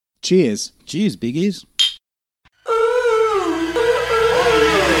Cheers. Cheers, biggies.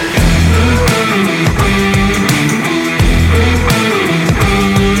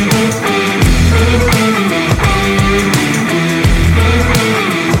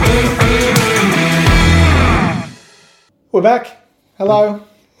 We're back. Hello.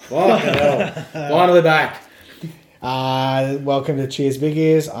 Finally back. Welcome to Cheers Big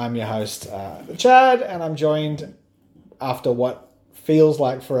Ears. I'm your host, Chad, and I'm joined after what feels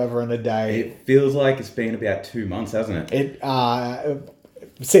like forever and a day. It feels like it's been about 2 months, hasn't it?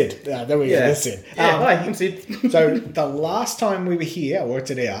 Sid. There we go. That's Sid. Hi, I'm Sid. So the last time we were here, I worked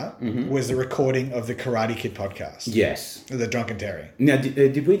it out, was the recording of the Karate Kid podcast. Yes. The Drunken Terry. Now,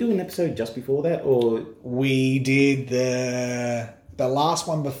 did we do an episode just before that, or We did the last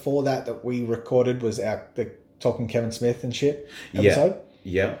one before that we recorded was the Talking Kevin Smith and shit episode.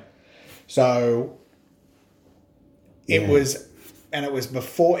 Yeah. So it was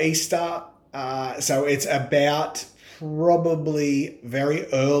before Easter. So it's about probably very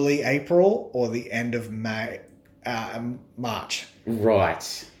early April or the end of March.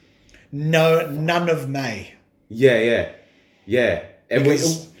 Right. No, none of May. Yeah. And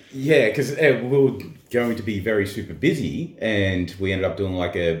Because- because we were going to be very super busy, and we ended up doing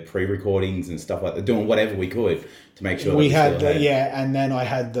like pre-recordings and stuff like that, doing whatever we could to make sure We that had, and then I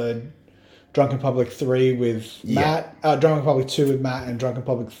had the Drunken Public 3 with Yeah. Matt, Drunken Public 2 with Matt, and Drunken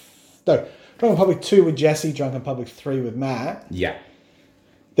Public 2 with Jesse, Drunken Public 3 with Matt. Yeah.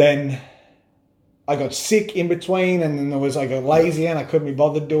 Then I got sick in between, and then I got lazy and I couldn't be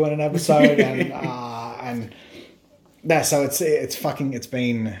bothered doing an episode, and that. So it's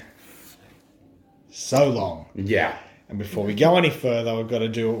been so long. Yeah. And before we go any further, we've got to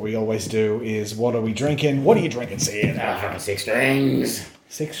do what we always do: is what are we drinking? What are you drinking, Sid? From 6 Strings.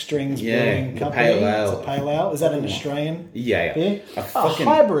 6 Strings Yeah, Brewing the Company. pale ale. It's a pale ale. Is that an Australian? Yeah. beer? A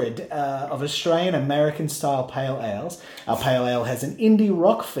hybrid of Australian American style pale ales. Our pale ale has an indie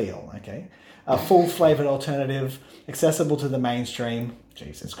rock feel. Okay, a full flavored alternative, accessible to the mainstream.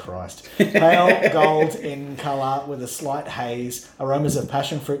 Jesus Christ. Pale gold in colour with a slight haze, aromas of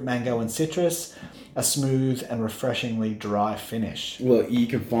passion fruit, mango, and citrus. A smooth and refreshingly dry finish. Well, you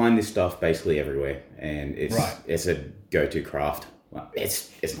can find this stuff basically everywhere, and Right. it's a go-to craft. Well, it's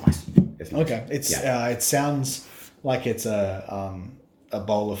nice. It's nice. Okay, it sounds like it's a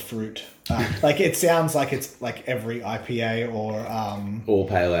bowl of fruit. It sounds like it's like every IPA or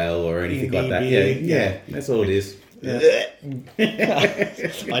pale ale or anything like that. beer, Yeah, that's all it is. I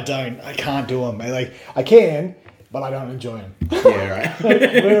can't do them. I can, but I don't enjoy them. Yeah, right.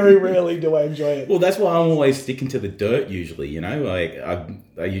 Very rarely do I enjoy it. Well, that's why I'm always sticking to the dirt usually. You know, like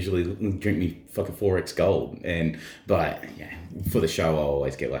I usually drink me fucking 4X Gold, but for the show I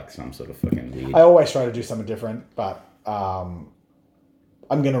always get like some sort of fucking weird. I always try to do something different, but I'm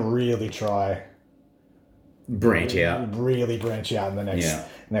gonna really try. Really branch out in the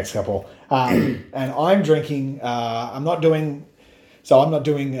next couple. And I'm drinking. I'm not doing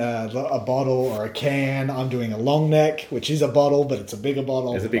a bottle or a can. I'm doing a long neck, which is a bottle, but it's a bigger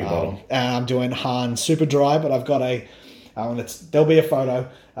bottle. It's a bigger bottle. And I'm doing Han Super Dry, but I've got there'll be a photo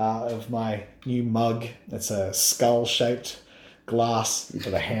of my new mug. It's a skull-shaped glass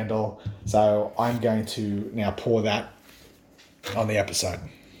with a handle. So I'm going to now pour that on the episode.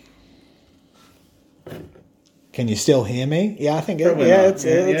 Can you still hear me? Yeah, I think Probably not. it's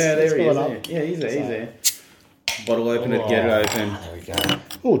there he going is. up. Yeah, he's there. Bottle open it, get it open. There we go.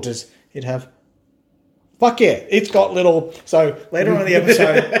 Oh, does it have... Fuck yeah. It's got little... So later on in the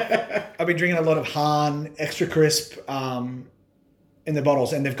episode, I'll be drinking a lot of Han Extra Crisp in the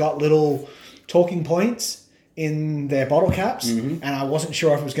bottles, and they've got little talking points in their bottle caps, and I wasn't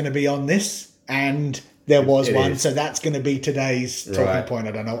sure if it was going to be on this, and there was one, so that's going to be today's talking point.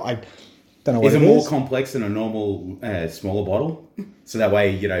 I don't know. I don't know what Is it it more is. complex than a normal smaller bottle? So that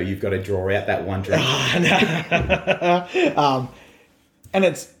way, you've got to draw out that one drink. And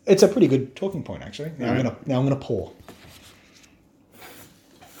it's a pretty good talking point, actually. Now I'm gonna pour.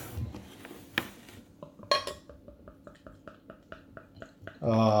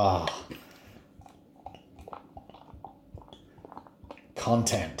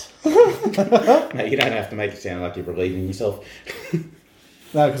 Content. No, you don't have to make it sound like you're relieving yourself.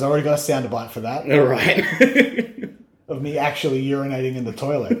 No, because I already got a soundbite for that. All right. Of me actually urinating in the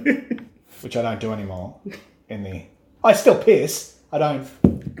toilet, which I don't do anymore. I still piss. I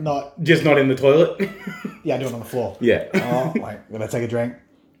don't. Not. Just not in the toilet. Yeah, I do it on the floor. Yeah. Oh, wait. I'm gonna take a drink.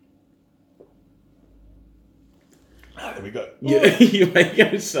 There we go. You make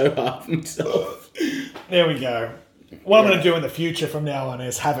it so hard for himself. There we go. What I'm going to do in the future from now on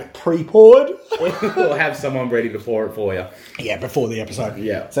is have it pre-poured. Or have someone ready to pour it for you. Yeah, before the episode.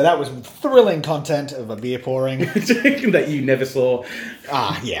 Yeah. So that was thrilling content of a beer pouring. That you never saw.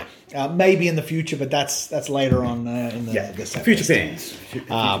 Yeah. Maybe in the future, but that's later on in the set Future list. plans. Future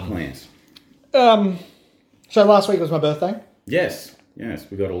plans. So last week was my birthday. Yes,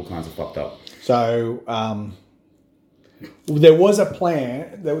 we got all kinds of fucked up. So there was a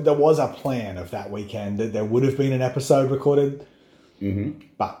plan. There was a plan of that weekend that there would have been an episode recorded,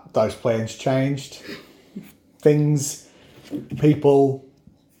 but those plans changed. People,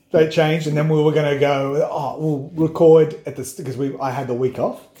 they changed, and then we were going to go. Oh, we'll record at this because I had the week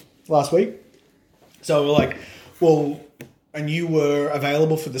off last week, so we're like, well. And you were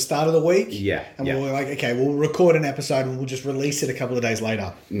available for the start of the week. Yeah. And we were like, okay, we'll record an episode and we'll just release it a couple of days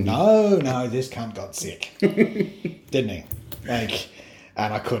later. No, this cunt got sick. Didn't he? And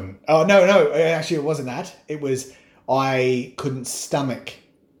I couldn't. Oh, no. Actually, it wasn't that. It was I couldn't stomach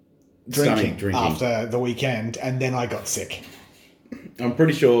drinking after the weekend and then I got sick. I'm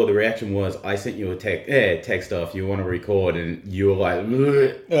pretty sure the reaction was I sent you a text off. You want to record, and you were like,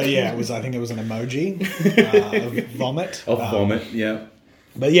 yeah, it was. I think it was an emoji of vomit. Vomit, yeah.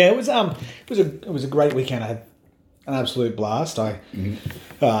 But yeah, it was a great weekend. I had an absolute blast. I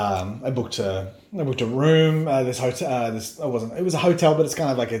booked a room. This hotel. It was a hotel, but it's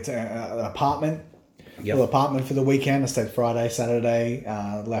kind of like it's an apartment. Yep. Little apartment for the weekend. I stayed Friday, Saturday.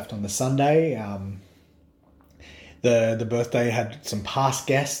 Left on the Sunday. The birthday had some past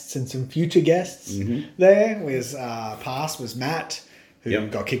guests and some future guests there. Past was Matt, who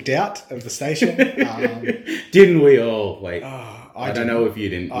got kicked out of the station. Didn't we all? Like, I don't know if you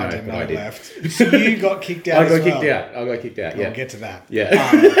didn't. I didn't know. I left. So you got kicked out. I got kicked out. Yeah. We'll get to that.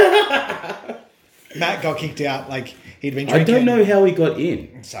 Yeah. Matt got kicked out. Like he'd been drinking. I don't know how he got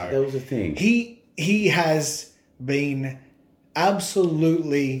in. So that was the thing. He has been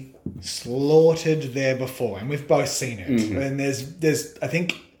absolutely slaughtered there before, and we've both seen it. And there's I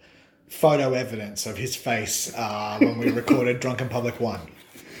think photo evidence of his face when we recorded Drunken Public 1.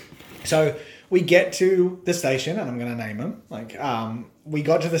 So we get to the station, and I'm going to name him. We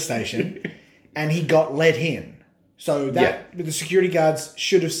got to the station, and he got let in. So the security guards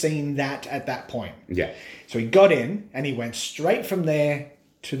should have seen that at that point. Yeah. So he got in, and he went straight from there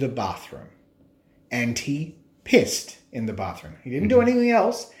to the bathroom, and he pissed in the bathroom. He didn't do anything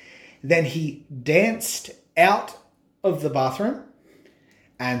else. Then he danced out of the bathroom,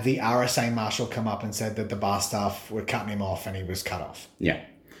 and the RSA marshal come up and said that the bar staff were cutting him off, and he was cut off. Yeah.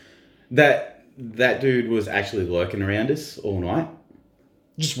 That dude was actually lurking around us all night.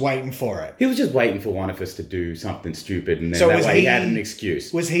 Just waiting for it. He was just waiting for one of us to do something stupid, and then he had an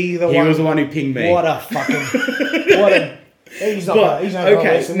excuse. Was he the one? He was the one who pinged me. What a fucking... He's not a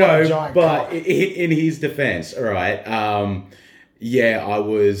giant cock. In his defense, all right, I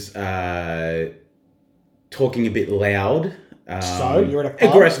was talking a bit loud. So you were at a pub?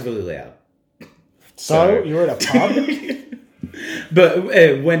 Aggressively loud. So you were at a pub?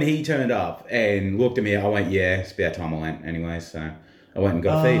 But when he turned up and looked at me, I went, yeah, it's about time I went anyway, so I went and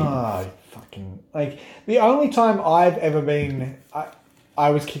got a feed. The only time I've ever been... I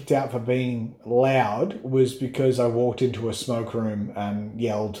was kicked out for being loud was because I walked into a smoke room and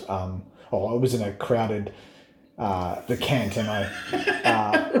yelled, I was in a crowded, the Kent, and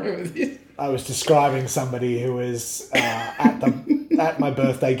I was describing somebody who was at my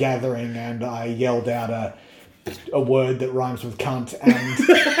birthday gathering, and I yelled out a word that rhymes with cunt,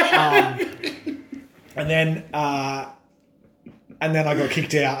 and then I got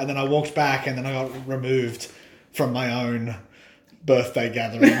kicked out, and then I walked back, and then I got removed from my own birthday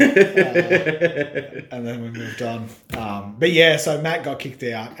gathering, and then we moved on. So Matt got kicked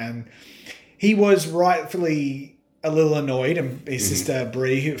out, and he was rightfully a little annoyed, and his sister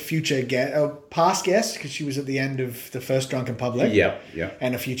Brie, past guest, because she was at the end of the first Drunken Public,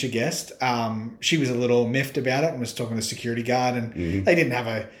 and a future guest, she was a little miffed about it and was talking to the security guard, and he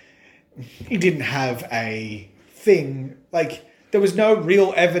didn't have a thing, like there was no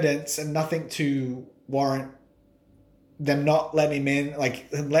real evidence and nothing to warrant them not letting him in,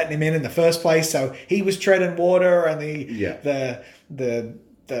 letting him in the first place. So he was treading water, and the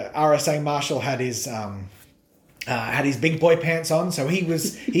RSA marshal had his big boy pants on, so he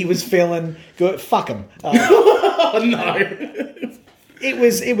was feeling good. Fuck him. Oh no.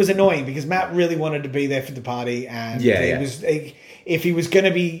 It was annoying because Matt really wanted to be there for the party, and if he was going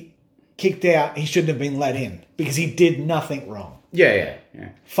to be kicked out, he shouldn't have been let in because he did nothing wrong. Yeah.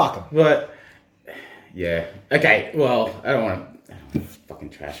 Fuck him. But yeah. Okay. Well, I don't want to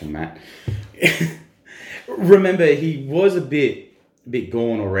fucking trash him, Matt. Remember, he was a bit a bit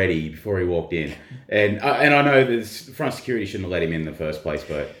gone already before he walked in, and I know the front security shouldn't have let him in the first place,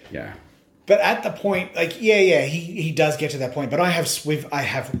 but yeah. But at the point, like, he does get to that point. But I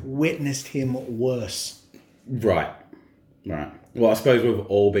have witnessed him worse. Right. Well, I suppose we've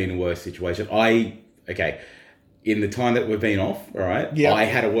all been in a worse situation. In the time that we've been off, all right, yeah. I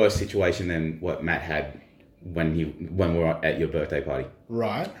had a worse situation than what Matt had when we were at your birthday party.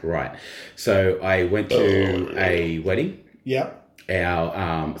 Right. So I went to a wedding. Yep.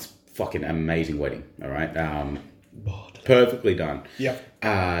 Our fucking amazing wedding. All right. Perfectly done. Yep.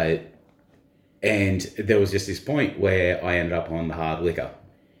 And there was just this point where I ended up on the hard liquor,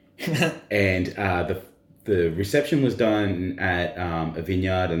 and the reception was done at a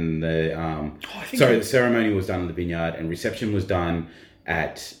vineyard, and the ceremony was done at the vineyard, and reception was done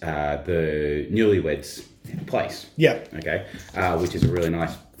at the newlyweds place. Yeah. Okay. Which is a really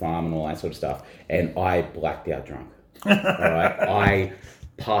nice farm and all that sort of stuff. And I blacked out drunk. All right. I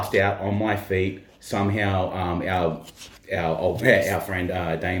passed out on my feet. Somehow, our friend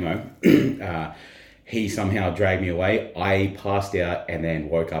Damo, he somehow dragged me away. I passed out and then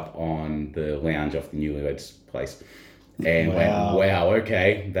woke up on the lounge of the newlyweds place, and went, "Wow,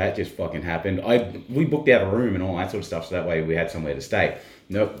 okay, that just fucking happened." We booked out a room and all that sort of stuff, so that way we had somewhere to stay.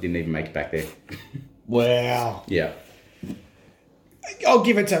 Nope, didn't even make it back there. Wow. Yeah. I'll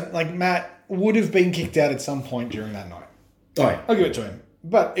give it to Matt would have been kicked out at some point during that night. Oh, yeah. I'll give it to him.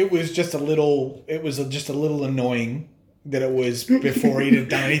 But it was just a little annoying that it was before he'd have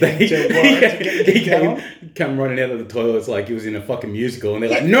done anything to warrant to get kicked out. Come running out of the toilets like he was in a fucking musical, and they're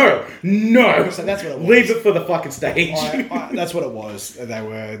like, no, so that's what it was. Leave it for the fucking stage. That's what it was. They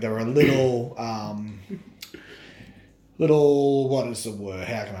were a little what is the word?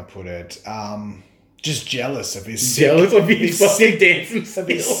 How can I put it? Just jealous of his sick dancing, of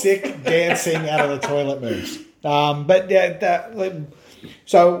his sick dancing out of the toilet moves. But yeah,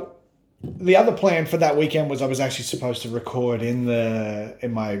 so the other plan for that weekend was I was actually supposed to record in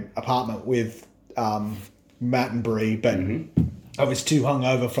my apartment with Matt and Bree, but I was too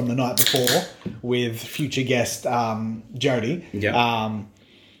hungover from the night before with future guest Jody. Yeah.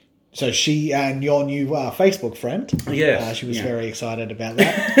 So she and your new Facebook friend. Yeah. She was very excited about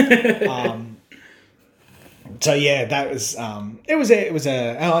that. So yeah, that was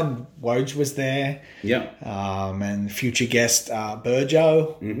Alan Woj was there. Yeah. And future guest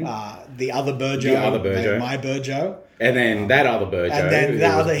Burjo, the other Burjo, my Burjo, and then that other Burjo, and then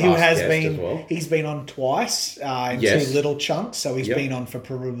that other who has been well. He's been on twice in two little chunks, so he's been on for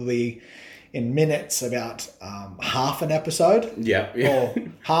probably in minutes about half an episode, or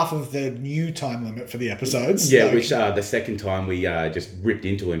half of the new time limit for the episodes. Yeah, which the second time we just ripped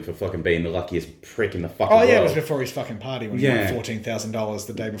into him for fucking being the luckiest prick in the fucking world. Oh yeah, it was before his fucking party when he won $14,000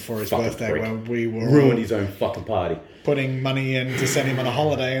 the day before his birthday, when we were ruined his own fucking party, putting money in to send him on a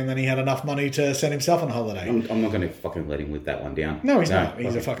holiday, and then he had enough money to send himself on a holiday. I'm not going to fucking let him live that one down. No, he's not.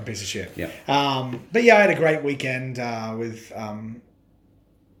 He's a fucking piece of shit. Yeah. But yeah, I had a great weekend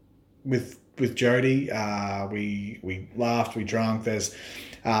with Jody. We laughed, we drank.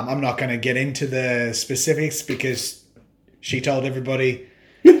 I'm not going to get into the specifics because she told everybody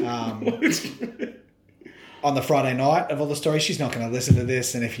on the Friday night of all the stories. She's not going to listen to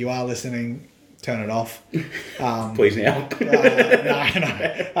this, and if you are listening, turn it off. Please now.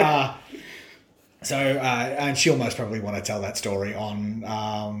 No. So, and she'll most probably want to tell that story on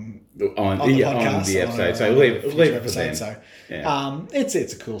the podcast, on the episode. So leave it for them. So,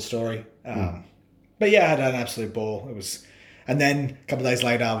 it's a cool story. But yeah, I had an absolute ball. It was, and then a couple of days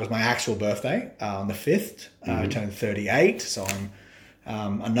later was my actual birthday on the 5th. I turned 38, so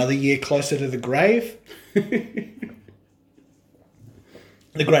I'm another year closer to the grave.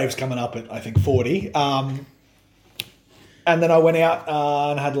 The grave's coming up at, I think, 40. And then I went out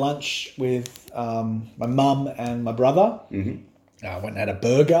and had lunch with my mum and my brother. I went and had a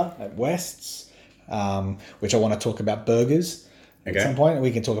burger at West's, which I want to talk about burgers at some point.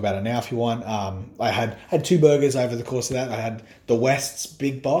 We can talk about it now if you want. I had 2 burgers over the course of that. I had the West's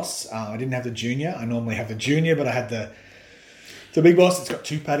Big Boss. I didn't have the Junior. I normally have the Junior, but I had the Big Boss. It's got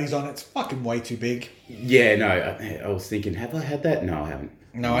 2 patties on it. It's fucking way too big. Yeah, no. I was thinking, have I had that? No, I haven't.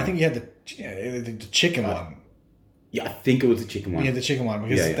 No, I think you had the chicken one. Yeah, I think it was the chicken one. Yeah, the chicken one,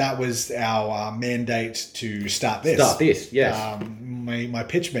 because that was our mandate to start this. Yes. My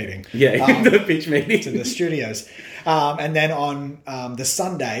pitch meeting. Yeah, the pitch meeting. To the studios. And then on the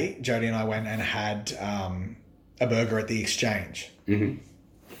Sunday, Jodie and I went and had a burger at the Exchange. I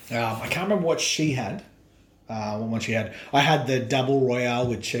can't remember what she had. What one she had. I had the double royale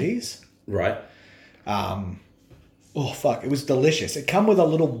with cheese. Right. Oh, fuck. It was delicious. It come with a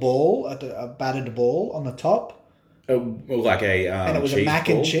little ball, a battered ball on the top. Like a and it was cheese a mac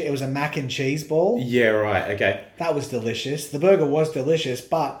ball? and cheese. It was a mac and cheese ball. Yeah, right. Okay. That was delicious. The burger was delicious,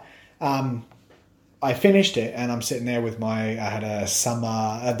 but I finished it and I'm sitting there with I had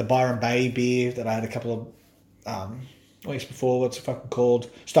the Byron Bay beer that I had a couple of weeks before. What's it fucking called?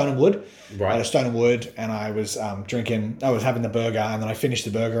 Stone and Wood. Right. I had a Stone and Wood and I was I was having the burger and then I finished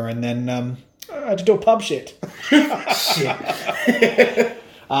the burger and then I had to do a pub shit. Shit.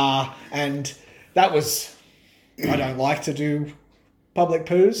 And that was, I don't like to do public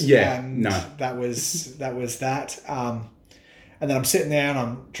poos. Yeah, and no. that was that. And then I'm sitting there and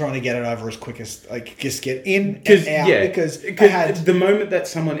I'm trying to get it over as quick as just get in and out because I had the moment that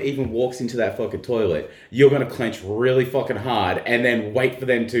someone even walks into that fucking toilet, you're gonna clench really fucking hard and then wait for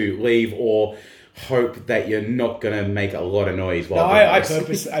them to leave or hope that you're not gonna make a lot of noise while I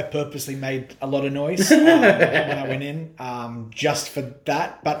purposely made a lot of noise when I went in, just for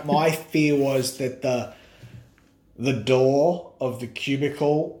that. But my fear was that the door of the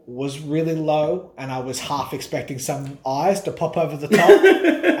cubicle was really low, and I was half expecting some eyes to pop over the top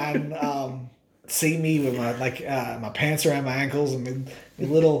and see me with my pants around my ankles and my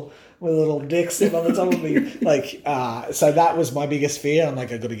little dick sitting on the top of me. So that was my biggest fear. I'm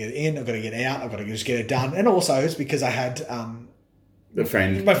like, I've got to get in, I've got to get out, I've got to just get it done. And also it's because I had my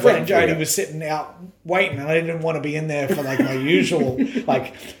friend Jody was sitting out waiting, and I didn't want to be in there for my usual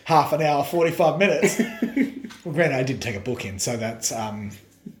half an hour, 45 minutes. Well, granted, I did take a book in, so that's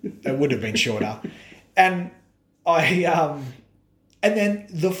it would have been shorter. And and then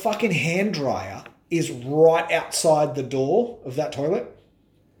the fucking hand dryer is right outside the door of that toilet.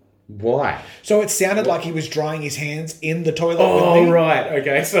 Why? So it sounded like he was drying his hands in the toilet. Oh, with me. right.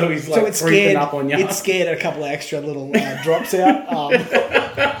 Okay. So he's creeping up on you. It scared a couple of extra little drops out.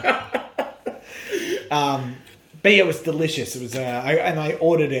 But yeah, it was delicious. It was, I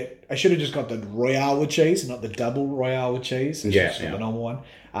ordered it. I should have just got the Royale with cheese, not the double Royale with cheese. Yeah, the normal one.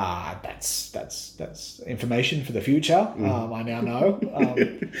 That's information for the future. I now know.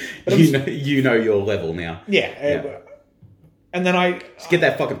 You know your level now. Yeah. And then Just get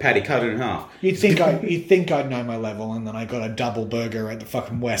that fucking patty, cut it in half. You'd think I'd know my level, and then I got a double burger at the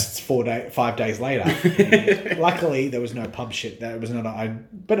fucking West's 5 days later. Luckily, there was no pub shit. That was not.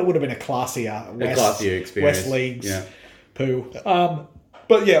 But it would have been a classier experience. West Leagues poo.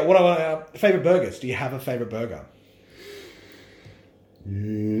 But yeah, what I want favorite burgers. Do you have a favorite burger?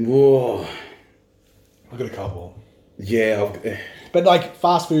 Whoa. I've got a couple. Yeah. But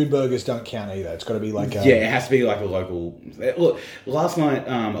fast food burgers don't count either. It's got to be it has to be a local. Look, last night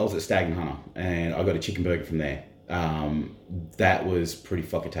I was at Stag and Hunter and I got a chicken burger from there. That was pretty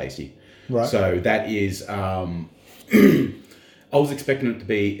fucking tasty. Right. So that is. I was expecting it to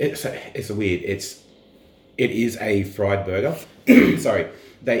be. It's weird. It is a fried burger. Sorry,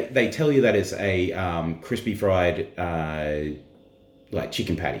 they tell you that it's a crispy fried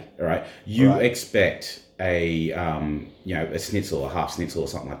chicken patty. All right, you expect a schnitzel, a half schnitzel or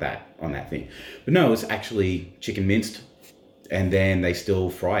something like that on that thing. But no, it's actually chicken minced and then they still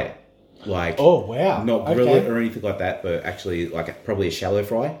fry it. Oh, wow. Not grill it or anything like that, but actually probably a shallow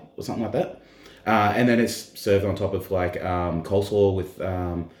fry or something like that. And then it's served on top of coleslaw with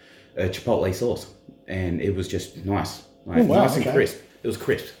a chipotle sauce. And it was just nice. Nice and crisp. It was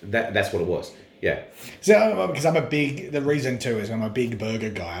crisp. That's what it was. Yeah. So, because the reason too is I'm a big burger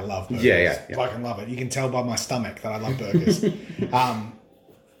guy. I love burgers. Yeah. Fucking love it. You can tell by my stomach that I love burgers.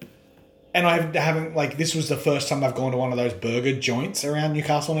 And I haven't, this was the first time I've gone to one of those burger joints around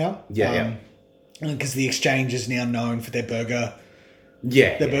Newcastle now. Yeah. Because the Exchange is now known for their burger.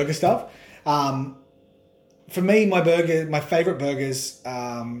 Burger stuff. For me, my favorite burgers,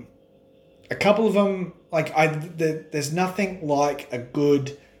 a couple of them, there's nothing like a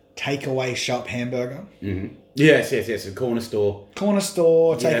good takeaway shop hamburger. Mm-hmm. Yes. A corner store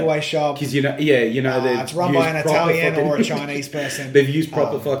takeaway shop. Because it's run by an Italian or a Chinese person. They've used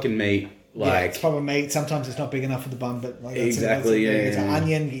proper fucking meat. It's proper meat. Sometimes it's not big enough for the bun, but exactly. It's an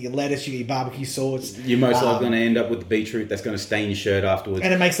onion. You get your lettuce. You get your barbecue sauce. You're most likely going to end up with the beetroot that's going to stain your shirt afterwards.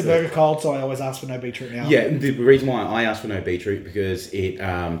 And it makes the burger cold, so I always ask for no beetroot now. Yeah, the reason why I ask for no beetroot because it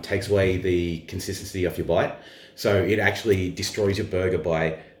takes away the consistency of your bite, so it actually destroys your burger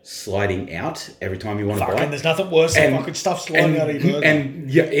by sliding out every time you want to bite. And there's nothing worse than fucking stuff sliding out of your burger. And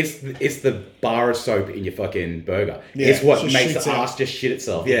it's the bar of soap in your fucking burger. Yeah, it's what makes the ass just shit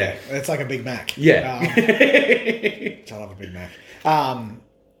itself. Yeah. It's like a Big Mac. Yeah. I love a Big Mac.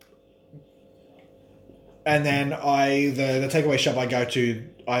 And then the takeaway shop I go to,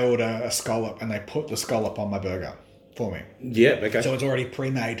 I order a scallop and they put the scallop on my burger for me. Yeah, okay. So it's already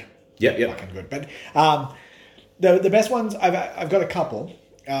pre-made. Yep. Fucking good. But the best ones, I've got a couple.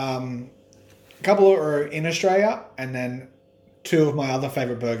 A couple are in Australia, and then two of my other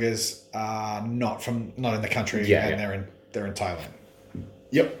favorite burgers are not in the country, they're in Thailand.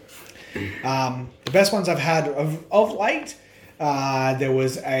 Yep. The best ones I've had of late, there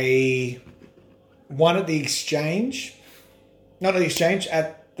was one at the exchange, not at the exchange,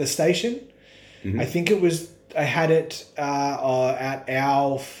 at the station. Mm-hmm. I think I had it at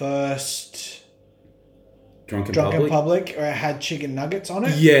our first Drunken Public, or I had chicken nuggets on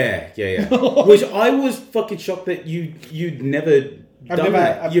it. Yeah. Which I was fucking shocked that you'd never done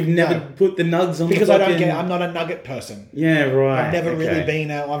that. You've never put the nugs on because the fucking... I'm not a nugget person. Yeah, right. I've never really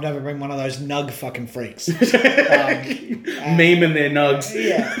been I've never been one of those nug fucking freaks. Memeing their nugs.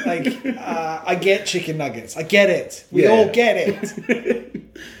 Yeah, I get chicken nuggets. I get it. We all get it.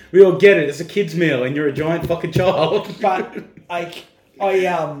 We all get it. It's a kid's meal and you're a giant fucking child. But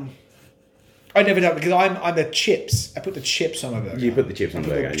I never do it because I'm the chips. I put the chips on my burger. You put the chips on the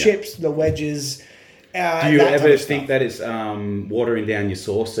burger. The chips, the wedges. Do you ever think that it's watering down your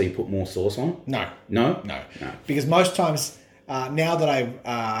sauce, so you put more sauce on? No. Because most times, now that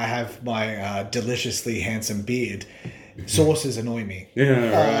I have my deliciously handsome beard, sauces annoy me.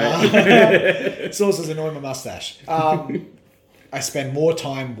 Yeah, right. Sauces annoy my mustache. I spend more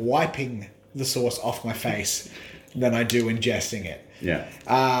time wiping the sauce off my face than I do ingesting it. Yeah.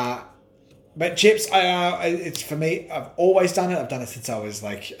 But chips, it's for me. I've always done it. I've done it since I was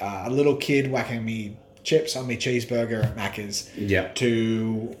like a little kid, whacking me chips on my cheeseburger at Macca's. Yeah.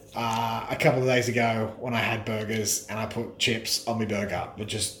 To a couple of days ago when I had burgers and I put chips on my burger.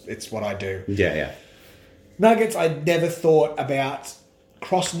 It's what I do. Yeah. Nuggets, I never thought about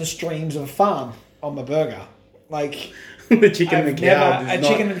crossing the streams of a farm on my burger. Like the chicken and the cow.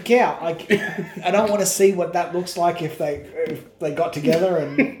 Chicken and the cow. Like I don't want to see what that looks like if they got together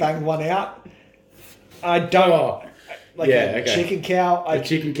and banged one out. I don't. Chicken cow. A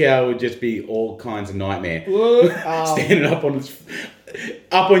chicken cow would just be all kinds of nightmare. Standing up on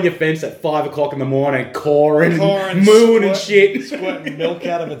your fence at 5 o'clock in the morning, cawing, mooing and shit, squirting milk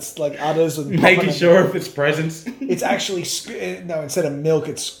out of its udders and making sure of its presence. It's actually instead of milk,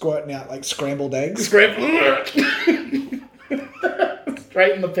 it's squirting out like scrambled eggs. Straight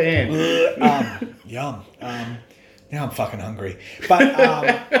in the pan. Yum. Now I'm fucking hungry. But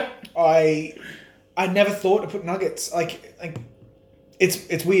I never thought to put nuggets. Like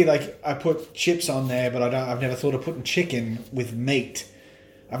it's weird. Like I put chips on there, but I've never thought of putting chicken with meat.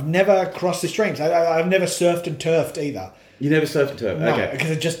 I've never crossed the streams. I've never surfed and turfed either. You never surfed and turfed? No, okay.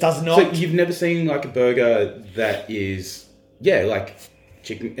 Because it just does not. So you've never seen like a burger that is like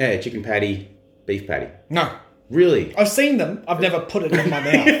chicken patty, beef patty? No. Really? I've seen them. I've never put it in my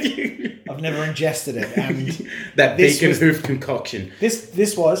mouth. I've never ingested it. And that bacon hoof concoction.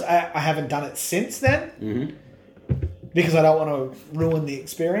 This was. I haven't done it since then. Mm-hmm. Because I don't want to ruin the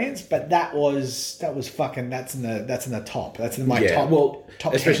experience, but that was fucking. That's in the top. That's in my top. Well,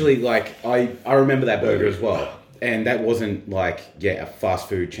 top especially 10. like I remember that burger as well, and that wasn't like a fast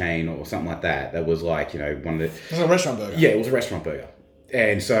food chain or something like that. That was like one of the. It was a restaurant burger. Yeah, it was a restaurant burger,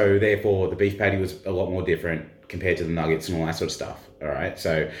 and so therefore the beef patty was a lot more different compared to the nuggets and all that sort of stuff. All right,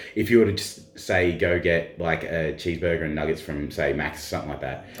 so if you were to just say go get like a cheeseburger and nuggets from say Mac's or something like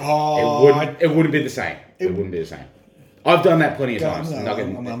that, it wouldn't be the same. It wouldn't be the same. I've done that plenty of times. I'm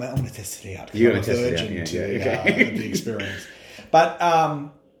going to test it out. You're going to test it out. The experience. But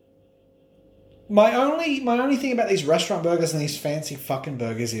my only thing about these restaurant burgers and these fancy fucking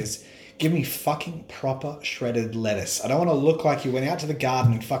burgers is give me fucking proper shredded lettuce. I don't want to look like you went out to the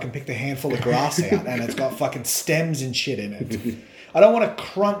garden and fucking picked a handful of grass out and it's got fucking stems and shit in it. I don't want to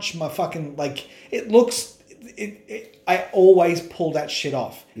crunch my fucking it looks. I always pull that shit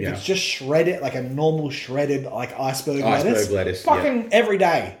off. If it's just shredded, like a normal shredded, like iceberg lettuce. Fucking every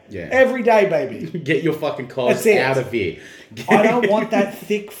day. Yeah. Every day, baby. Get your fucking clothes out of here. I don't want that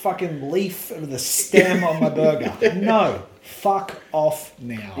thick fucking leaf with the stem on my burger. No. Fuck off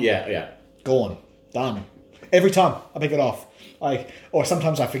now. Yeah. Gone. Done. Every time I pick it off. Or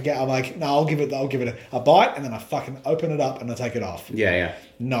sometimes I forget. I'm like, no, I'll give it a bite and then I fucking open it up and I take it off. Yeah.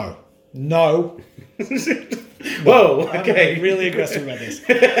 No. Whoa, okay. I'm really aggressive about this.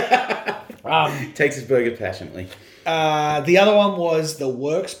 Takes his burger passionately. The other one was the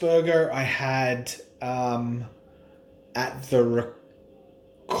Works burger I had at the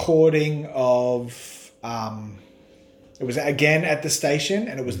recording of... it was again at the station,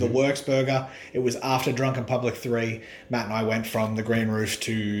 and it was the Works burger. It was after Drunken Public 3. Matt and I went from the Green Roof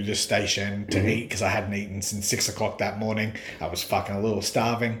to the station to eat because I hadn't eaten since 6 o'clock that morning. I was fucking a little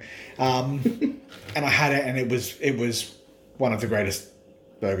starving. And I had it, and it was one of the greatest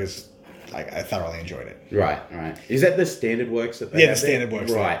burgers. I thoroughly enjoyed it. Right. Is that the standard Works that they have the standard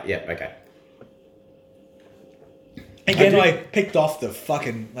Works. Right, yeah, okay. Again, I picked off the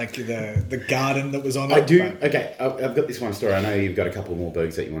fucking, like, the garden that was on it. I do. Okay, I've got this one story. I know you've got a couple more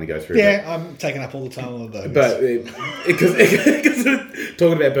burgers that you want to go through. Yeah, I'm taking up all the time on the burgers. But because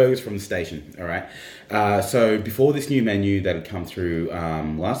talking about burgers from the station, all right. So before this new menu that had come through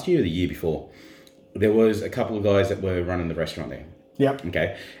last year or the year before, there was a couple of guys that were running the restaurant there. Yep.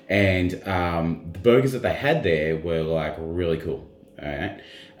 Okay, and the burgers that they had there were like really cool. All right.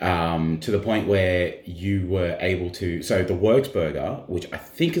 To the point where you were able to, so the Works Burger, which I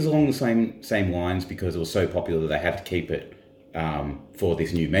think is along the same lines because it was so popular that they had to keep it for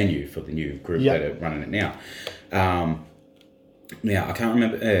this new menu for the new group that are running it now. Now I can't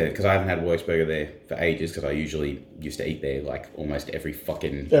remember because I haven't had a Works Burger there for ages because I usually used to eat there like almost every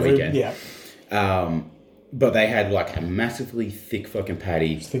weekend. Yeah. But they had like a massively thick fucking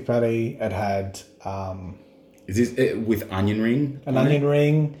patty. Thick patty. It had Is this with onion ring? an onion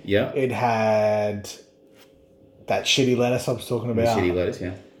ring. Yeah. It had that shitty lettuce I was talking about. Shitty lettuce,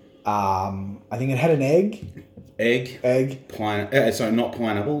 yeah. I think it had an egg. Egg. Sorry, not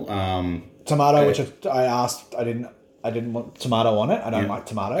pineapple. Tomato, which I asked. I didn't want tomato on it. I don't like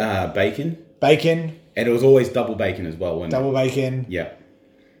tomato. Bacon. Bacon. And it was always double bacon as well, wasn't Double bacon. it? Yeah.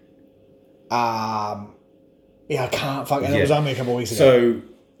 Yeah, I can't fuck. And it was only a couple of weeks ago. So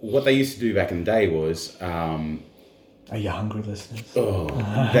what they used to do back in the day was, are you hungry, listeners?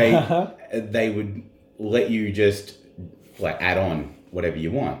 they would let you just like add on whatever you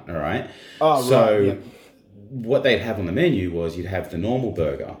want. All right. Oh, so right. Yep. what they'd have on the menu was you'd have the normal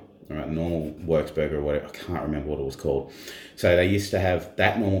burger, all right, the normal Works Burger or whatever. I can't remember what it was called. So they used to have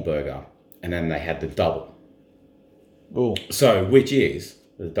that normal burger, and then they had the double. Ooh. So which is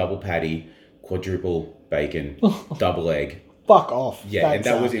the double patty, quadruple bacon, double egg. Fuck off. Yeah, and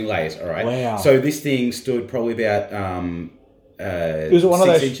that was in layers, all right? Wow. So this thing stood probably about Is it one 6 of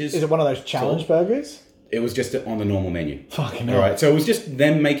those? inches. Is it one of those challenge burgers? It was just on the normal menu. Fucking All hell. right, so it was just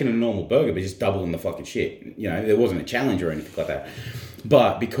them making a normal burger, but just doubling the fucking shit. You know, there wasn't a challenge or anything like that.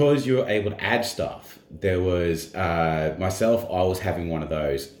 But because you were able to add stuff, there was myself. I was having one of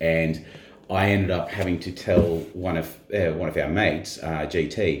those, and I ended up having to tell one of our mates,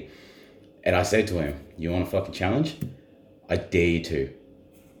 GT, and I said to him, "You want a fucking challenge? I dare you to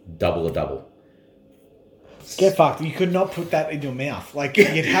double a double." Get fucked. You could not put that in your mouth. Like you'd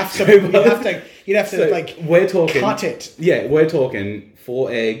have to. You'd have to So like. we're talking cut it. Yeah, we're talking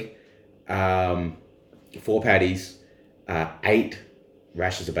 4 egg, 4 patties, 8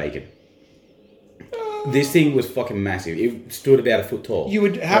 rashers of bacon. This thing was fucking massive. It stood about a foot tall. You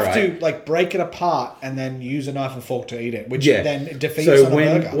would have right? to like break it apart and then use a knife and fork to eat it, which Yeah. then defeats So on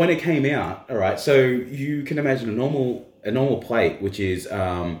a burger. when it came out, all right. So you can imagine a normal plate, which is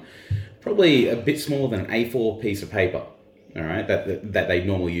probably a bit smaller than an A4 piece of paper, all right, that they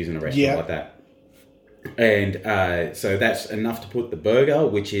normally use in a restaurant like that. And so that's enough to put the burger,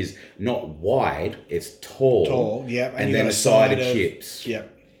 which is not wide, it's tall. Yep. And you then got a side of chips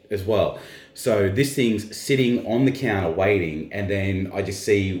Yep. as well. So this thing's sitting on the counter waiting, and then I just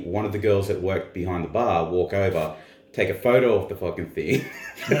see one of the girls that worked behind the bar walk over, take a photo of the fucking thing,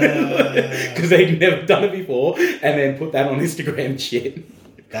 because they'd never done it before, and then put that on Instagram and shit.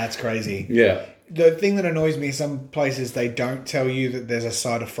 That's crazy. Yeah. The thing that annoys me, some places they don't tell you that there's a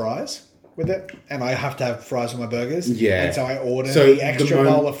side of fries with it, and I have to have fries on my burgers. Yeah. And so I order So the extra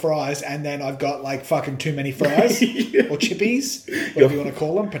bowl of fries, and then I've got like fucking too many fries or chippies, whatever you want to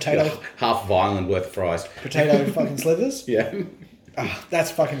call them, potato Half of Ireland worth of fries. potato fucking slivers. Yeah.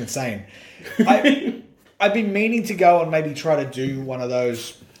 That's fucking insane. I've been meaning to go and maybe try to do one of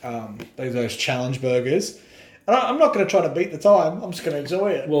those challenge burgers. And I'm not going to try to beat the time. I'm just going to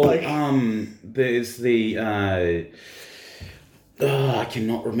enjoy it. Well, there's the I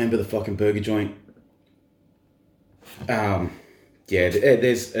cannot remember the fucking burger joint.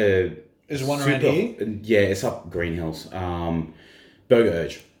 There's There's one around here? Yeah, it's up Green Hills. Burger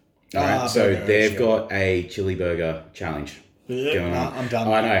Urge. All right, so Burger Urge, they've got a chili burger challenge going on. I'm done.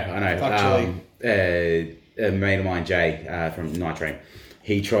 I know. Fuck chili. A mate of mine, Jay, from Night Train,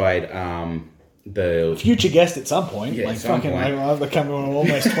 he tried the Future guest at some point. Yeah, like at some fucking, point. I've come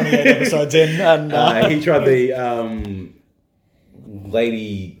almost 28 episodes in, and he tried the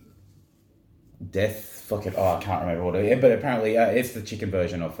Lady Death. Fucking I can't remember what it is, but apparently it's the chicken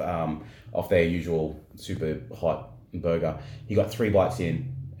version of their usual super hot burger. He got 3 bites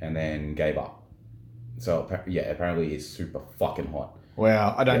in and then gave up. So apparently it's super fucking hot.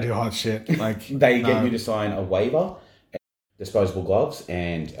 wow, I don't do hot shit. Like They get you to sign a waiver, disposable gloves,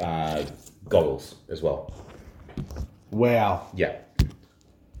 and goggles as well. Wow, Yeah.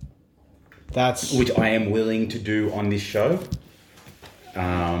 that's Which I am willing to do on this show.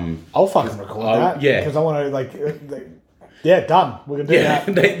 I'll fucking record that. Yeah. Because I want to, like... yeah, done. We're going to do that.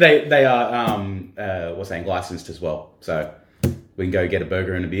 They are, what's saying, licensed as well. So we can go get a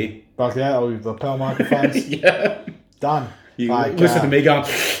burger and a beer. Fuck yeah, I'll use the lapel microphones. Yeah. Done. You Like, listen to me going...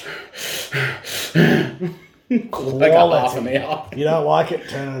 like a half an quality. hour. You don't like it,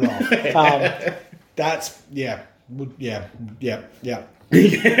 turn it off. That's... Yeah. Yeah. I'm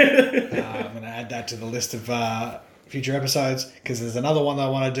going to add that to the list of future episodes because there's another one that I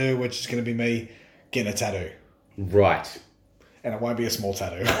want to do, which is going to be me getting a tattoo. Right. And it won't be a small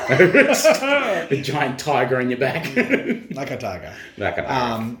tattoo. A giant tiger on your back. Like a tiger. Like a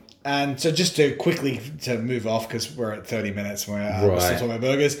tiger. And so just to quickly to move off because we're at 30 minutes and we're still talking about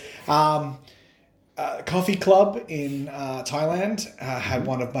burgers. Coffee Club in Thailand had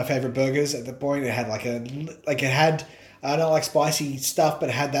one of my favorite burgers at the point. It had I don't like spicy stuff, but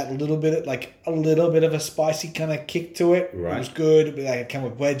it had that little bit of a spicy kind of kick to it. Right. It was good. It came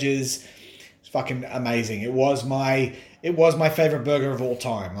with wedges. It's fucking amazing. It was my favorite burger of all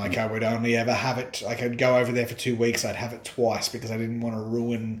time. Like I would only ever have it. Like I'd go over there for 2 weeks. I'd have it twice because I didn't want to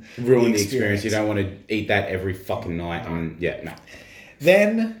ruin the experience. You don't want to eat that every fucking night. No.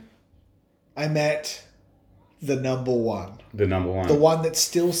 Then I met the number one. The number one. The one that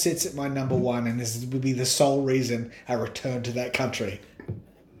still sits at my number one, and this would be the sole reason I returned to that country.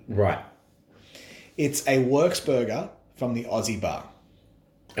 Right. It's a Works burger from the Aussie bar.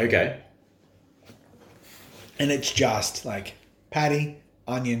 Okay. And it's just like patty,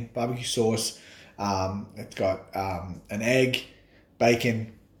 onion, barbecue sauce. It's got an egg,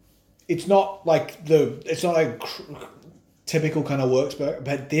 bacon. It's not like a typical kind of Works burger,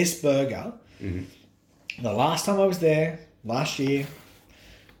 but this burger, the last time I was there, last year,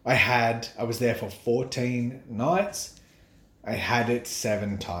 I was there for 14 nights. I had it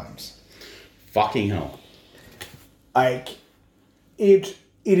 7 times. Fucking hell. Like, it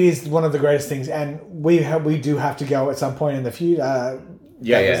is one of the greatest things, and we do have to go at some point in the future.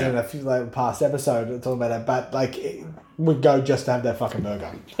 In a few past episode talking about that, but like we'd go just to have that fucking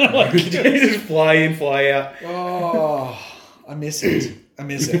burger. Just fly in, fly out. Oh, I miss it.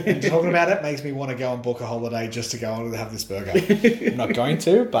 And talking about it makes me want to go and book a holiday just to go and have this burger. I'm not going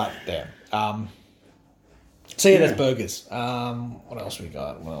to, but there. So yeah, that's burgers. What else we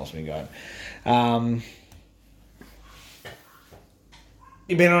got?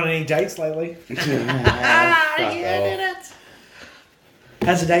 You been on any dates lately?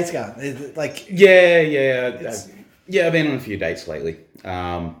 How's the dates going? I've been on a few dates lately,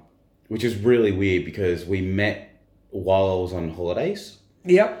 which is really weird because we met while I was on holidays.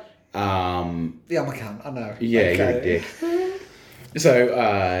 Yep. Yeah, I'm a cunt. I know. Yeah, okay. you're a dick. So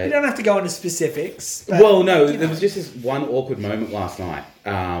you don't have to go into specifics. But, there was just this one awkward moment last night.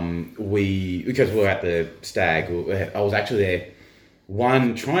 Because we were at the stag, I was actually there.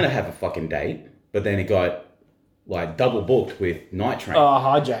 One, trying to have a fucking date, but then it got like double booked with Night Train. Oh,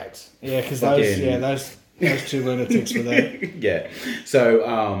 hijacked. Yeah, because those 2 lunatics were there. Yeah.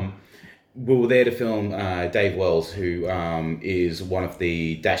 So we were there to film Dave Wells, who is one of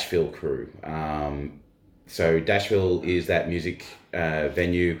the Dashville crew. So Dashville is that music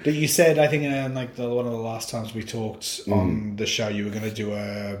venue. But you said, I think, one of the last times we talked on the show, you were going to do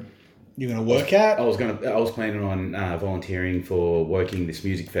you're going to work out? I was planning on volunteering for working this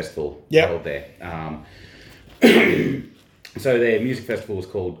music festival held there. So their music festival is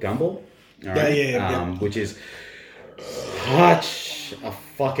called Gumball. Which is such a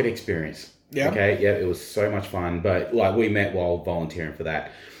fucking experience. Yeah. Okay. Yeah, it was so much fun. But like we met while volunteering for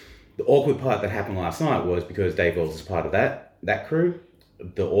that. The awkward part that happened last night was because Dave Wells is part of that crew.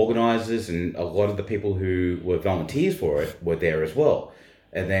 The organisers and a lot of the people who were volunteers for it were there as well.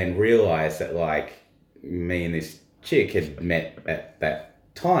 And then realised that like me and this chick had met at that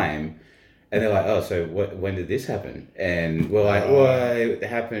time. And they're like, oh, so when did this happen? And we're like, well, it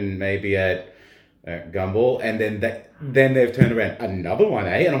happened maybe at Gumball. And then they've turned around, another one,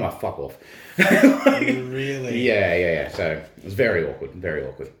 eh? And I'm like, fuck off. Really? Yeah. So it was very awkward.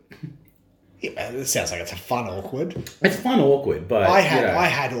 Yeah, it sounds like it's a fun awkward. It's fun awkward, but... I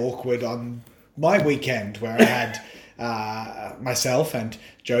had awkward on my weekend where I had myself and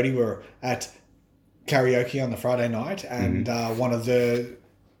Jody were at karaoke on the Friday night and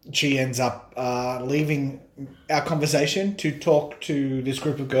she ends up leaving our conversation to talk to this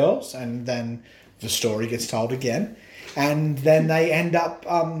group of girls, and then the story gets told again, and then they end up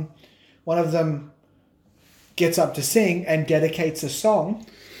one of them gets up to sing and dedicates a song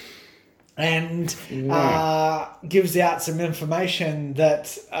and gives out some information that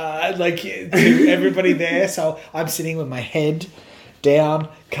to everybody there. So I'm sitting with my head down,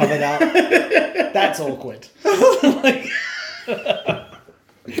 covered up. That's awkward.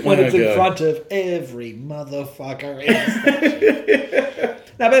 when it's in God. front of every motherfucker.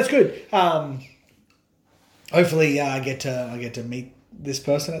 No, but it's good. Hopefully, I get to meet this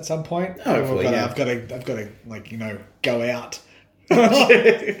person at some point. Hopefully, yeah. I've got to like go out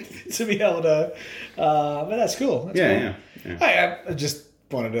to be able to. But that's cool. That's cool. Yeah. I just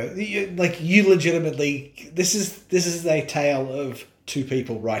wanted to you legitimately. This is a tale of two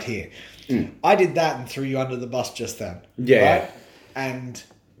people right here. I did that and threw you under the bus just then. Yeah. Right? And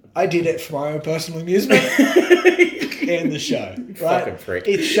I did it for my own personal amusement and the show. Right? Fucking prick.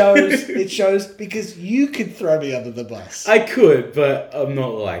 It shows because you could throw me under the bus. I could, but I'm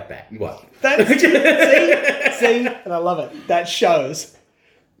not like that. Well, That's see, and I love it. That shows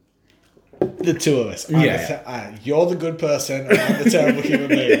the two of us. You're the good person, and I'm the terrible human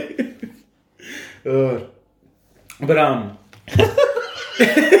being. But I'm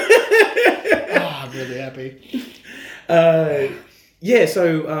really happy. yeah.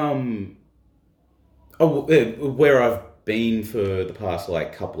 So where I've been for the past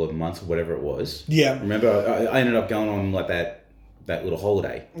like couple of months or whatever it was. Yeah. Remember, I ended up going on like that little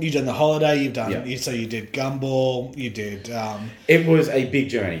holiday. You've done the holiday. You've done. Yeah. So you did Gumball. You did. It was a big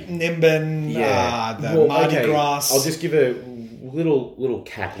journey. Nimbin. Yeah. Mardi Gras. I'll just give a little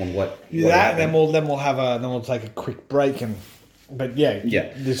cap on what that. Then we'll take a quick break But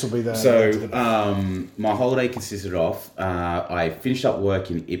this will be the. So my holiday consisted of I finished up work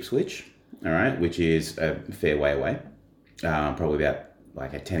in Ipswich, all right, which is a fair way away, probably about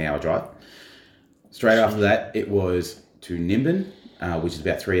like a 10-hour drive. Straight after that, it was to Nimbin, which is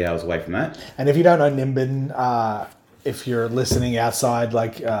about 3 hours away from that. And if you don't know Nimbin, if you're listening outside,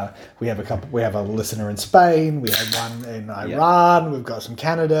 we have a listener in Spain, we have one in Iran, we've got some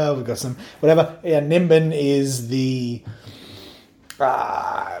Canada, we've got some whatever. Yeah, Nimbin is the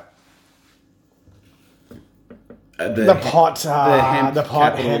pot hemp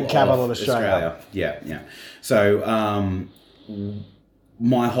capital of Australia. Yeah. So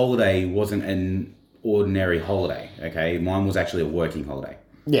my holiday wasn't an ordinary holiday. Okay, mine was actually a working holiday.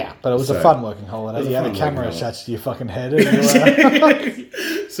 Yeah, but it was a fun working holiday. You had a camera attached to your fucking head.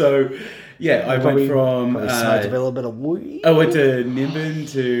 So yeah, I went from smoked a little bit of weed. I went to Nimbin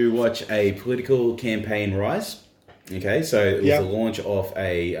to watch a political campaign rise. Okay, so it was the launch of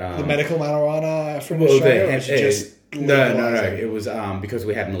the medical marijuana from Australia. No. It was because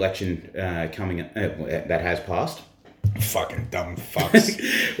we had an election coming that has passed. Fucking dumb fucks.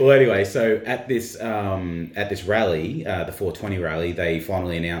 Well, anyway, so at this rally, the 420 rally, they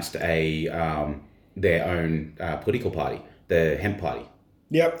finally announced their own political party, the Hemp Party.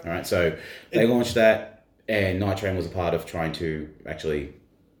 Yep. All right, so they launched that, and Night Train was a part of trying to actually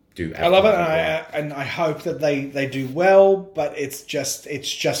do. I love it, and I hope that they do well. But it's just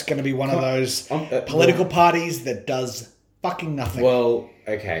going to be one of those political parties that does fucking nothing. Well,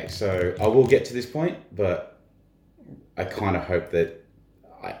 okay, so I will get to this point, but I kind of hope that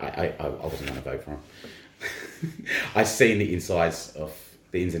I wasn't going to vote for him. I've seen the ins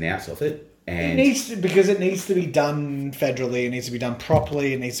and outs of it. And it needs to be done federally. It needs to be done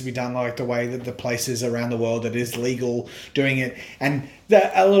properly. It needs to be done like the way that the places around the world that is legal doing it. And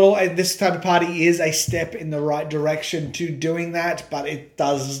this type of party is a step in the right direction to doing that, but it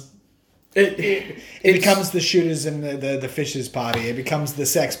does. It becomes the shooters and the fishers party. It becomes the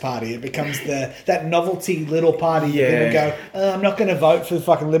sex party. It becomes that novelty little party. Yeah. You go, I'm not going to vote for the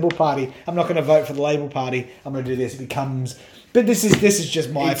fucking Liberal Party. I'm not going to vote for the Labor Party. I'm going to do this. It becomes. But this is just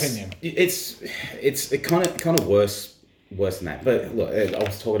my opinion. It's kind of worse than that. But look, I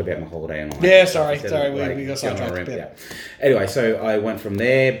was talking about my holiday and all that. Yeah, sorry, we got sidetracked. Yeah. Anyway, so I went from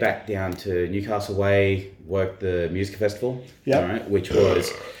there back down to Newcastle Way, worked the music festival. Yeah. All right, which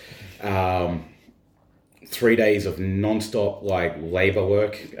was 3 days of non-stop labour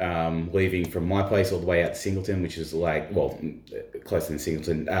work, leaving from my place all the way out to Singleton, which is closer than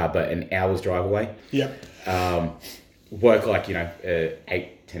Singleton, but an hour's drive away. Yep. Work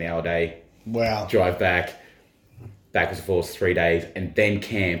 8-10 hour day. Wow. Drive backwards and forwards 3 days, and then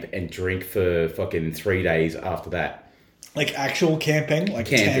camp and drink for fucking 3 days after that. Like actual camping,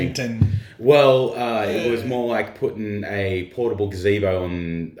 camping. Tent and. Well, it was more like putting a portable gazebo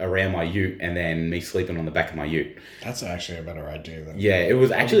around my ute, and then me sleeping on the back of my ute. That's actually a better idea than. Yeah, it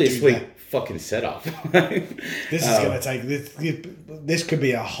was actually a sweet fucking setup. This is gonna take this could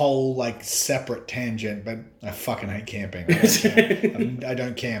be a whole separate tangent, but I fucking hate camping. I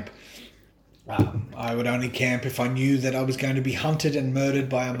don't camp. I would only camp if I knew that I was going to be hunted and murdered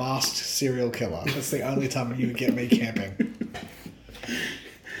by a masked serial killer. That's the only time you would get me camping.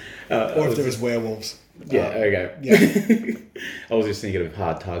 Or if there was werewolves. Yeah, okay. Yeah. I was just thinking of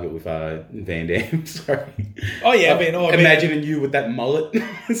Hard Target with Van Damme. Sorry. Oh, yeah. Imagining you with that mullet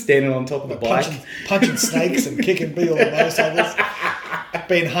standing on top of the bike. Punching snakes and kicking beetle and motorcycles.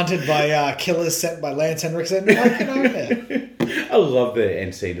 Being hunted by killers sent by Lance Henriksen. I love the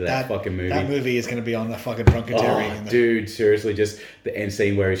end scene of that fucking movie. That movie is going to be on the fucking Drunkateri. Dude, seriously, just the end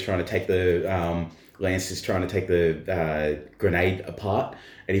scene where he's trying to take the... Lance is trying to take the grenade apart,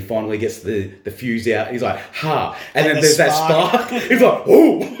 and he finally gets the fuse out. He's like, ha! And then there's that spark. He's like,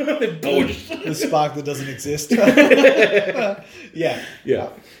 ooh! The spark that doesn't exist. Yeah.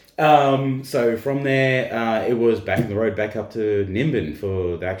 So from there, it was back on the road back up to Nimbin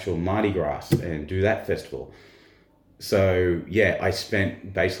for the actual Mardi Gras and do that festival. So, yeah, I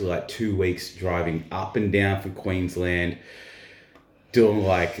spent basically like 2 weeks driving up and down from Queensland, doing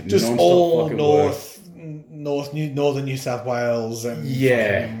like just non-stop all fucking northern New South Wales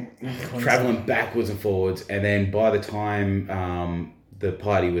and traveling backwards and forwards. And then by the time the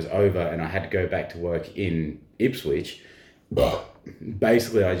party was over and I had to go back to work in Ipswich,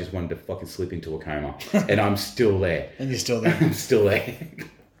 basically I just wanted to fucking slip into a coma, and I'm still there. And you're still there. I'm still there.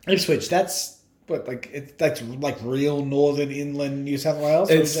 Ipswich, that's that's like real northern inland New South Wales.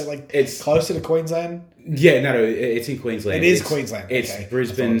 Or is it it's closer to Queensland? Yeah, no, it's in Queensland. It is Queensland. It's okay.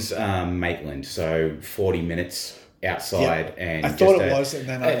 Brisbane's Maitland, so 40 minutes outside, and I thought it was, and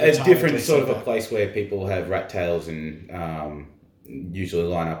then a different sort of a place where people have rat tails and usually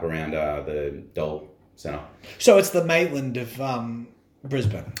line up around the Dole Centre. So it's the Maitland of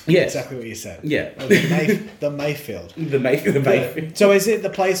Brisbane. Yes. Exactly what you said. Yeah. Or the Mayfield. The Mayfield. So is it the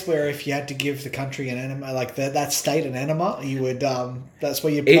place where if you had to give the country an enema, like that state an enema, you would, that's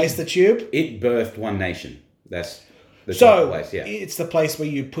where you place the tube? It birthed One Nation. That's the place, yeah. It's the place where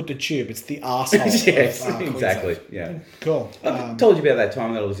you put the tube. It's the arsehole. Yes, exactly. Yeah. Cool. I told you about that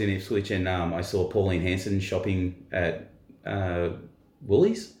time that I was in Ipswich and I saw Pauline Hanson shopping at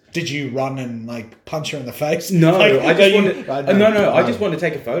Woolies. Did you run and punch her in the face? No, I just wanted. I I just wanted to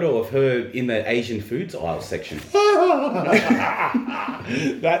take a photo of her in the Asian foods aisle section.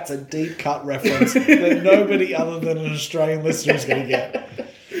 That's a deep cut reference that nobody other than an Australian listener is going to get.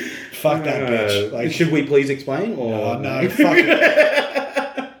 Fuck that bitch. Should we please explain? Or no, fuck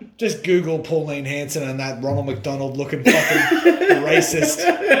it. Just Google Pauline Hanson and that Ronald McDonald looking fucking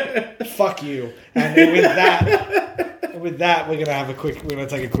racist. Fuck you. And with that, we're gonna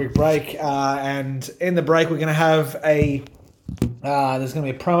take a quick break, and in the break, we're gonna have there's gonna be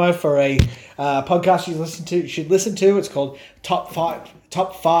a promo for a podcast you should listen to. It's called Top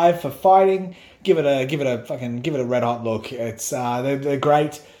Five for Fighting. Give it a red hot look. It's they're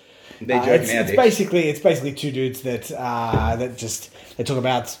great. It's basically two dudes that they talk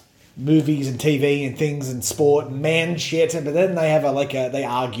about movies and TV and things and sport and man shit, but then they have they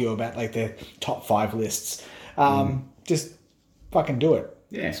argue about their top 5 lists. Just fucking do it.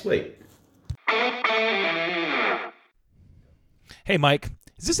 Yeah, sweet. Hey, Mike,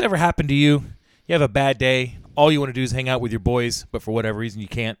 has this ever happened to you? You have a bad day. All you want to do is hang out with your boys, but for whatever reason you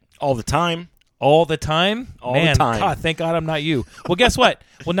can't. All the time. All the time? All the time. God, thank God I'm not you. Well, guess what?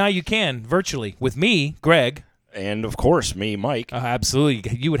 Well, now you can, virtually, with me, Greg. And, of course, me, Mike.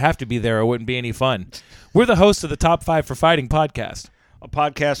 Absolutely. You would have to be there or it wouldn't be any fun. We're the hosts of the Top 5 for Fighting podcast. A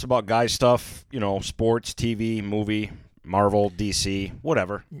podcast about guy stuff, sports, TV, movie, Marvel, DC,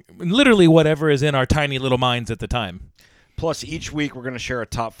 whatever. Literally whatever is in our tiny little minds at the time. Plus, each week we're going to share a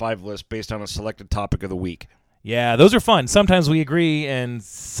top 5 list based on a selected topic of the week. Yeah, those are fun. Sometimes we agree and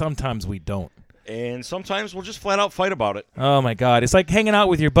sometimes we don't. And sometimes we'll just flat out fight about it. Oh, my God. It's like hanging out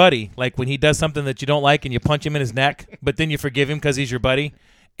with your buddy. Like when he does something that you don't like and you punch him in his neck, but then you forgive him because he's your buddy.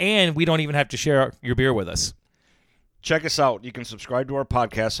 And we don't even have to share your beer with us. Check us out. You can subscribe to our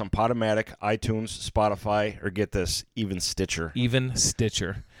podcast on Podomatic, iTunes, Spotify, or get this, even Stitcher. Even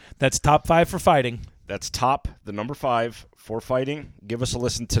Stitcher. That's Top 5 for Fighting. That's top, the number 5, for fighting. Give us a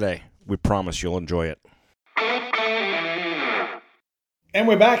listen today. We promise you'll enjoy it. And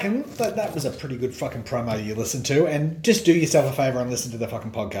we're back, and that was a pretty good fucking promo you listened to. And just do yourself a favour and listen to the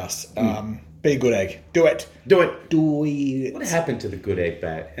fucking podcast. Be a good egg. Do it. Do it. Do it. What happened to the good egg,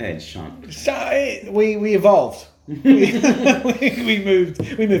 bad egg, Sean? So, we evolved. we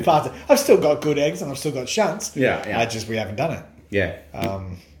moved faster. I've still got good eggs and I've still got shunts. Yeah. We haven't done it. Yeah.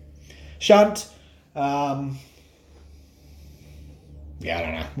 Shunt. I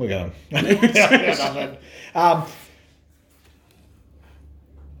don't know. We're going.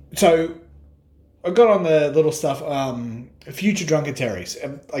 So I got on the little stuff. Future Drunken Terries.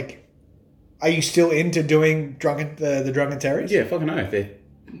 Are you still into doing the Drunken Terries? Yeah, fucking oath.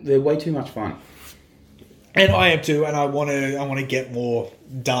 They're way too much fun. And I am too, and I want to get more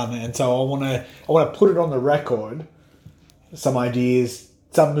done, and so I want to put it on the record. Some ideas,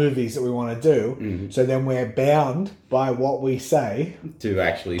 some movies that we want to do. Mm-hmm. So then we're bound by what we say to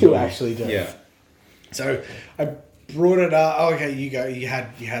actually do. Yeah. So I brought it up. Oh, okay, you go. You had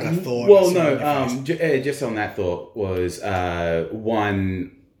a thought. Well, no. Just on that thought was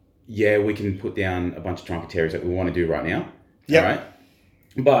one. Yeah, we can put down a bunch of trumpeteers that we want to do right now. Yep. All right.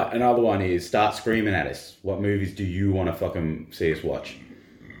 But another one is start screaming at us. What movies do you want to fucking see us watch?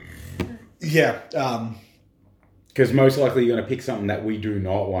 Yeah. Because most likely you're going to pick something that we do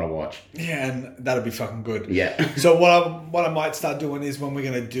not want to watch. Yeah, and that'd be fucking good. Yeah. So what I might start doing is when we're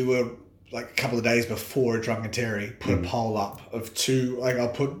going to do a couple of days before a Drunken Terry, put a poll up of two. Like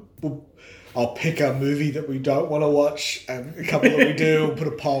I'll pick a movie that we don't want to watch and a couple that we do. Put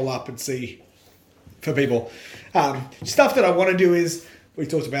a poll up and see for people. Stuff that I want to do is we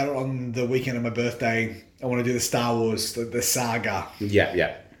talked about it on the weekend of my birthday. I want to do the Star Wars, the saga.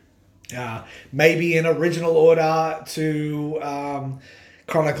 Yeah. Maybe in original order to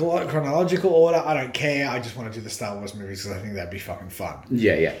chronological order. I don't care. I just want to do the Star Wars movies because I think that'd be fucking fun.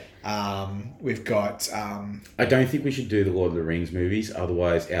 Yeah. We've got... I don't think we should do the Lord of the Rings movies.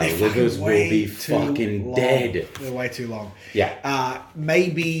 Otherwise, our livers will be fucking dead. They're way too long. Yeah.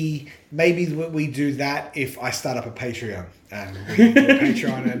 Maybe we do that if I start up a Patreon. And we do a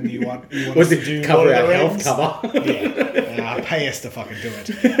Patreon and you want us to do cover Lord of our the health Rings? cover? Yeah. Pay us to fucking do it.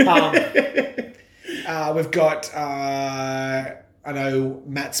 We've got... I know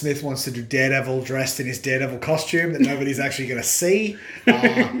Matt Smith wants to do Daredevil dressed in his Daredevil costume that nobody's actually going to see.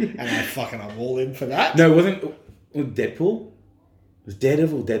 And I'm all in for that. No, was Deadpool? Was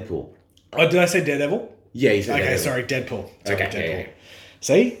Daredevil Deadpool? Oh, did I say Daredevil? Yeah, you said Okay, Daredevil. sorry, Deadpool. Sorry, Okay, Deadpool. yeah.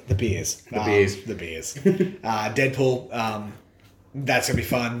 See? The beers. The beers. Deadpool, that's going to be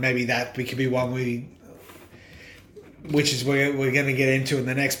fun. Maybe that could be one which is we're going to get into in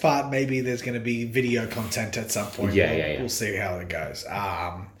the next part. Maybe there's going to be video content at some point. Yeah. We'll see how it goes.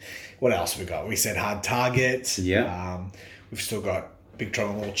 What else we got? We said Hard Target. Yeah. We've still got Big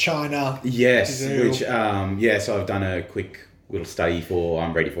Trouble in Little China. Yes, to do. which, so I've done a quick little study for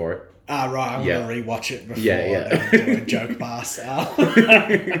I'm Ready For It. Right, I'm going to rewatch it before Yeah. I do a joke pass.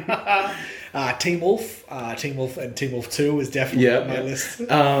 Teen Wolf. Teen Wolf and Teen Wolf 2 is definitely on my list.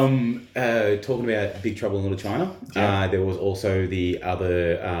 Talking about Big Trouble in Little China, there was also the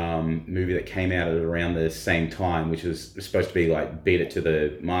other movie that came out at around the same time, which was supposed to be like beat it to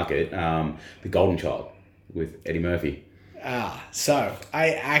the market, The Golden Child with Eddie Murphy. So I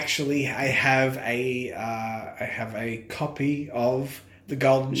have a copy of The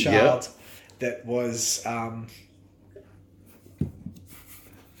Golden Child that was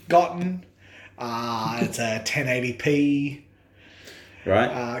gotten. It's a 1080p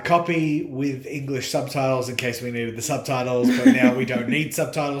copy with English subtitles in case we needed the subtitles, but now we don't need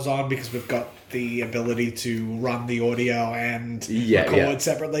subtitles on because we've got the ability to run the audio and record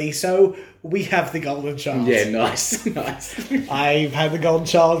separately. So we have The Golden Child. Yeah, nice. I've had The Golden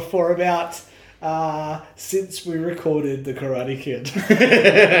Child for about since we recorded The Karate Kid.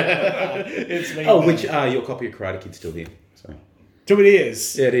 It's been which your copy of Karate Kid's still here. So it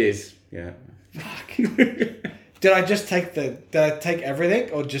is. Yeah, it is. Yeah. Fuck. Did I just take Did I take everything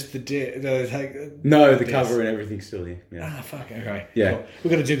or just the? Did I take? No, the cover and everything's still here. Yeah. Fuck. Okay. Yeah. Cool.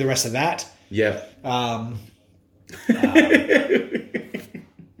 We're gonna do the rest of that. Yeah.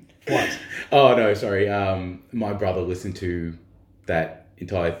 What? Oh no, sorry. My brother listened to that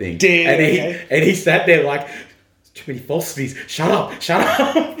entire thing, and he sat there like, too many falsities. Shut up.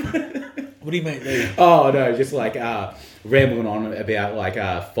 What do you mean? Oh no, just like rambling on about like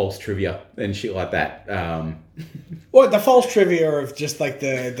false trivia and shit like that. What the false trivia of just like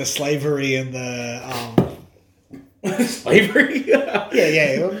the slavery and the slavery? yeah.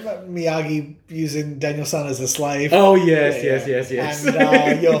 Miyagi using Daniel San as a slave. Oh yes.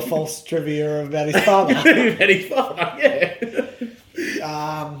 And your false trivia about his father. Yeah.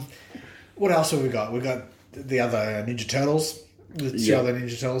 What else have we got? We've got the other Ninja Turtles. The two other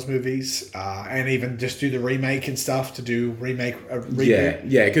Ninja Turtles movies, and even just do the remake and stuff to do reboot.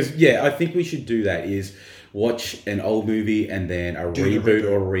 Yeah, because I think we should do that. Is watch an old movie and then a reboot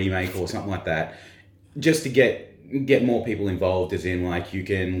or a remake or something like that, just to get more people involved. As in, like you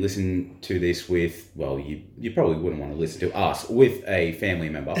can listen to this with you probably wouldn't want to listen to us with a family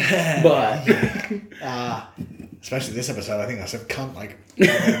member, but especially this episode, I think I said cunt like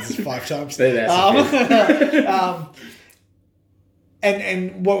 5 times.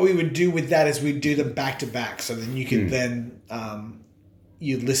 And what we would do with that is we'd do them back to back, so then you could then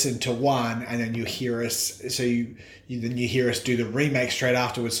you listen to one and then you hear us. So you hear us do the remake straight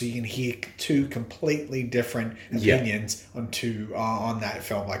afterwards, so you can hear two completely different opinions on that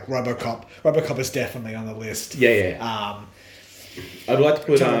film. Like RoboCop. RoboCop is definitely on the list. Yeah. I'd like to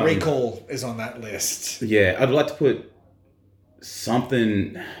put Total Recall is on that list. Yeah, I'd like to put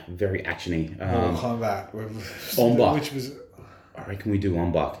something very actiony. Mortal Kombat, On Buck. which was. I reckon we do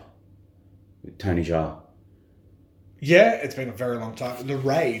On Buck with Tony Jaa. Yeah, it's been a very long time. The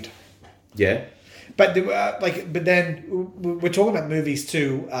Raid. Yeah. But but then we're talking about movies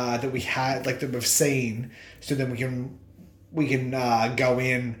too that we had, like, that we've seen, so then we can go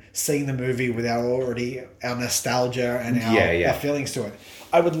in seeing the movie with our nostalgia and our feelings to it.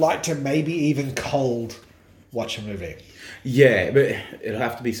 I would like to maybe even cold watch a movie. Yeah, but it'll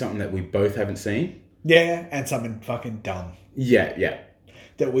have to be something that we both haven't seen. Yeah, and something fucking dumb. Yeah.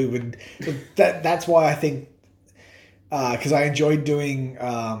 That we would. That's why I think, because I enjoyed doing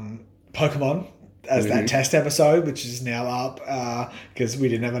Pokemon as that test episode, which is now up because we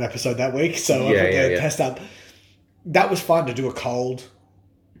didn't have an episode that week, so I put the test up. That was fun to do a cold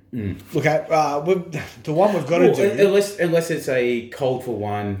look at. The one we've got to do, unless it's a cold for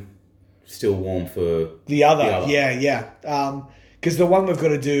one, still warm for the other. Yeah. Because the one we've got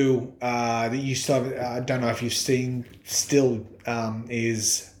to do that you still I don't know if you've seen still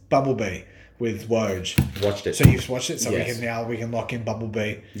is Bumblebee with Woj. Watched it. So you've watched it, so Yes. we can lock in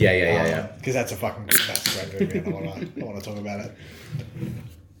Bumblebee. Yeah. Because that's a great movie, and I want to talk about it.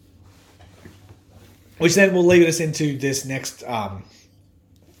 Which then will lead us into this next chunk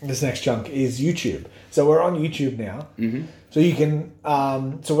is YouTube. So we're on YouTube now. Mm-hmm. So you can.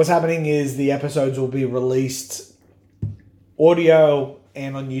 So what's happening is the episodes will be released audio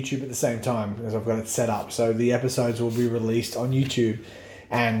and on YouTube at the same time, because I've got it set up. So the episodes will be released on YouTube,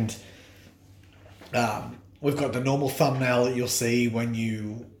 and we've got the normal thumbnail that you'll see when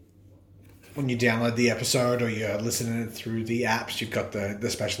you download the episode or you're listening it through the apps. You've got the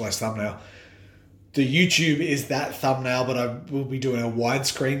specialized thumbnail. The YouTube is that thumbnail, but I will be doing a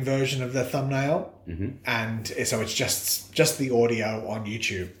widescreen version of the thumbnail, and so it's just the audio on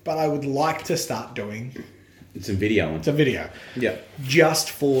YouTube. But I would like to start doing some video. It's a video. Yeah. Just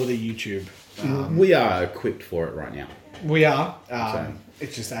for the YouTube. We are equipped for it right now. We are.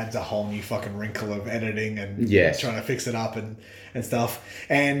 It just adds a whole new fucking wrinkle of editing and trying to fix it up and stuff.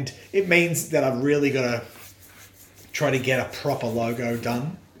 And it means that I've really got to try to get a proper logo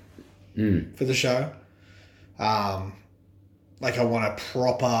done for the show. Like I want a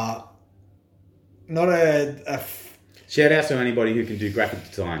proper, not a Shout out to anybody who can do graphic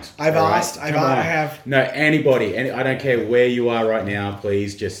designs. I have. No, anybody. I don't care where you are right now.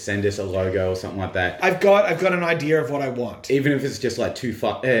 Please just send us a logo or something like that. I've got an idea of what I want. Even if it's just like two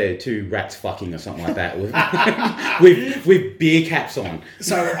rats fucking or something like that with beer caps on.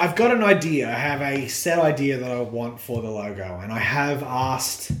 So I've got an idea. I have a set idea that I want for the logo, and I have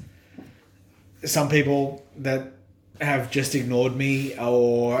asked some people that have just ignored me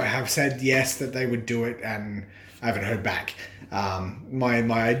or have said yes that they would do it, and I haven't heard back. My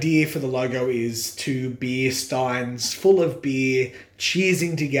idea for the logo is two beer steins full of beer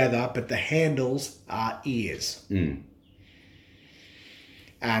cheersing together, but the handles are ears. And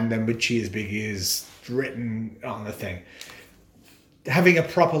then with Cheers Big Ears written on the thing. Having a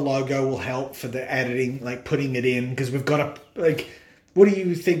proper logo will help for the editing, like putting it in, because we've got what do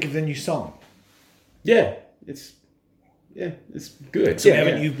you think of the new song? Yeah, it's good. So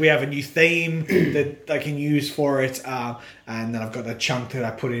we have a new theme that I can use for it, and then I've got the chunk that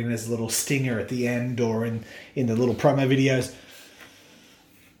I put in as a little stinger at the end or in the little promo videos.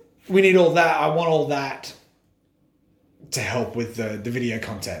 We need all that. I want all that to help with the video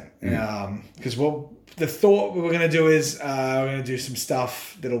content. Because the thought we were going to do is we're going to do some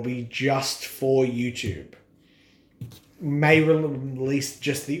stuff that'll be just for YouTube. May release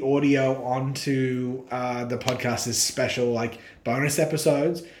just the audio onto the podcast as special, like bonus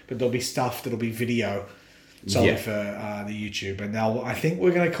episodes, but there'll be stuff that'll be video solely for the YouTube. And I think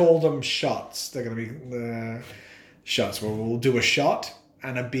we're going to call them shots. They're going to be the shots where we'll do a shot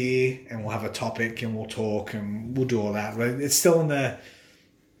and a beer, and we'll have a topic, and we'll talk, and we'll do all that. But it's still in the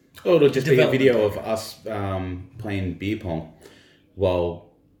it'll just be a video of us playing beer pong while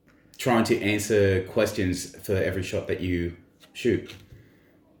trying to answer questions for every shot that you shoot.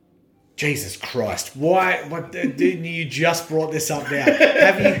 Jesus Christ. Why? What? Didn't you just brought this up now?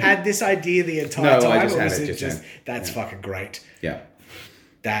 Have you had this idea the entire time? No, I just or had was it it just that's fucking great. Yeah.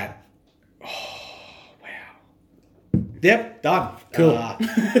 That. Oh, wow. Yep, done. Cool.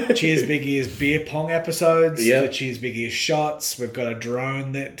 Cheers Big Ears beer pong episodes. Yep. The Cheers Big Ears shots. We've got a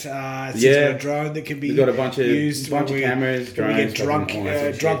drone that Yeah. a drone that can be We've got a bunch of used bunch when of cameras, when we drones, get drunk, fucking all that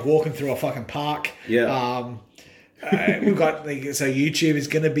sort of drunk shit. walking through a fucking park. Yeah. We've got so YouTube is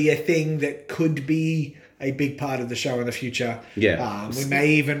going to be a thing that could be a big part of the show in the future. Yeah. We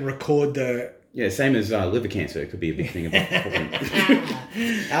may even record the Yeah, same as liver cancer. It could be a big thing about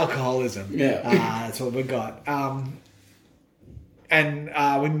alcoholism. Yeah. That's what we've got. And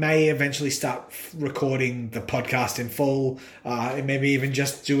we may eventually start recording the podcast in full, and maybe even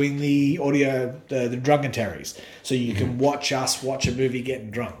just doing the audio, the drunken terries, so you can watch us watch a movie getting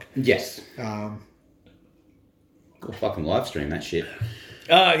drunk. Yes. Um, Go fucking live stream that shit.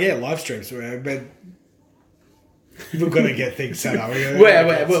 Yeah, live streams, but we've got to get things set up. We'll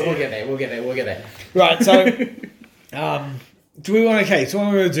get there. We'll get there. Right, so do we want to? Okay, so what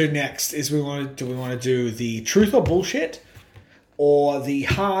we're going to do next is we want to do the truth or bullshit, or the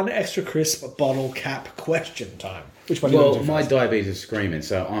Hahn Extra Crisp bottle cap question time? Which one do you want Well, to do my first? diabetes is screaming,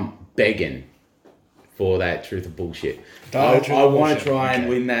 so I'm begging for that truth or bullshit. Truth I or want bullshit, to try and okay.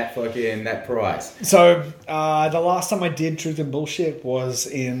 win that prize. So the last time I did truth and bullshit was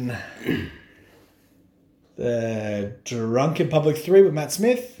in the Drunk in Public 3 with Matt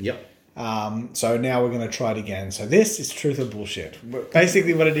Smith. Yep. So now we're going to try it again. So this is truth or bullshit.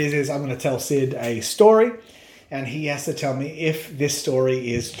 Basically what it is I'm going to tell Sid a story, and he has to tell me if this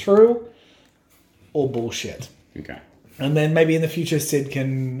story is true or bullshit. Okay. And then maybe in the future Sid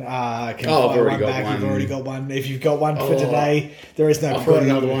can I've fire already got back. one. You've already got one. If you've got one for Oh, today, there is no I've proof. got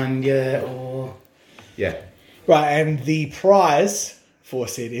another one. Yeah. Oh. Yeah. Right, and the prize for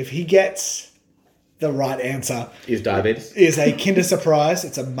Sid, if he gets the right answer, Is diabetes? is a Kinder Surprise.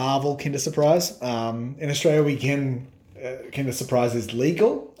 It's a Marvel Kinder Surprise. In Australia, Kinder Surprise is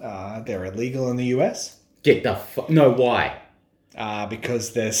legal. They're illegal in the US Get the no. Why?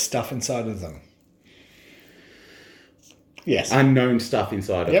 because there's stuff inside of them. Yes. Unknown stuff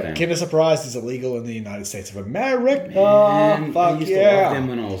inside of Yep, them. Kinder Surprise is illegal in the United States of America. Man, I Fuck used to love yeah. them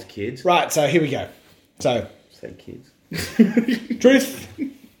when I was kids. Right, so here we go. So, Say kids. truth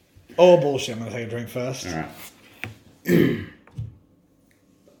or bullshit? I'm going to take a drink first. All right.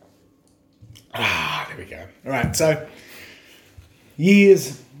 There we go. All right, so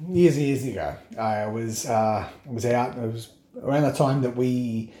years ago, I was out. It was around the time that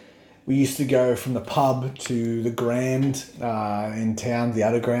we used to go from the pub to the Grand in town, the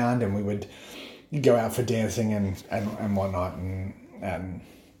Underground, and we would go out for dancing and whatnot. And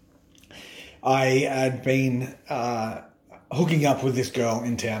I had been hooking up with this girl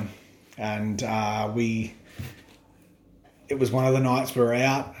in town, and it was one of the nights we were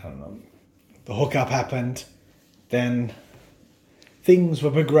out. I don't know. The hookup happened. Then things were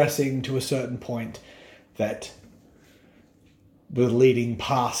progressing to a certain point that were leading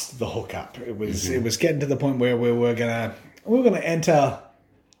past the hookup. It was getting to the point where we were gonna enter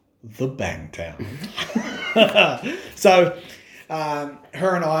the Bangtown. So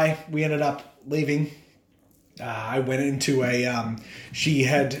her and we ended up leaving. I went into she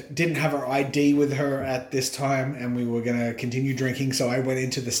didn't have her ID with her at this time, and we were going to continue drinking. So I went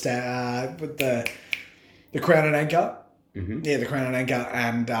into the Crown and Anchor. Mm-hmm. Yeah, the Crown and Anchor,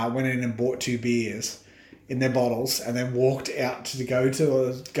 and went in and bought 2 beers in their bottles, and then walked out to go to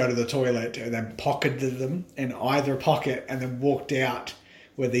the toilet, and then pocketed them in either pocket, and then walked out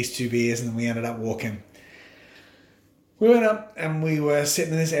with these 2 beers, and then we ended up walking. We went up and we were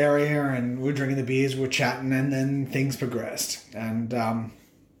sitting in this area and we were drinking the beers, we were chatting, and then things progressed. And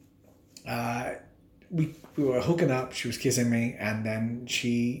we were hooking up, she was kissing me, and then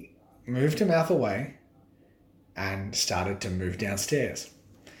she moved her mouth away and started to move downstairs.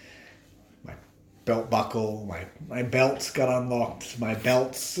 My belt buckle, my belts got unlocked, the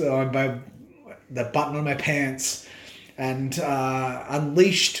button on my pants, and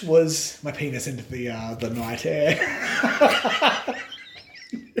unleashed was my penis into the night air.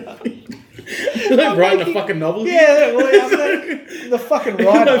 Like writing a fucking novel? Yeah, well, I'm the fucking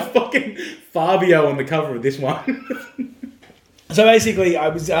writer. Fucking Fabio on the cover of this one. So basically, I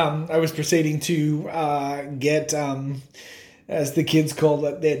was proceeding to get, as the kids call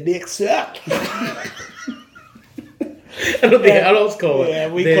it, their dick sucked. That's what the adults call it. Yeah,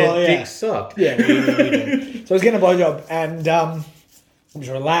 we Their call it. dick sucked. Yeah, we did. So I was getting a blowjob, and I was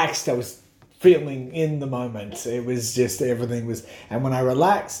relaxed. I was feeling in the moment. It was just everything was. And when I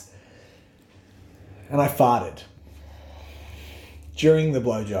relaxed, and I farted during the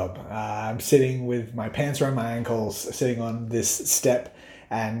blowjob, I'm sitting with my pants around my ankles, sitting on this step,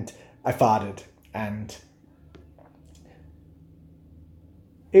 and I farted, and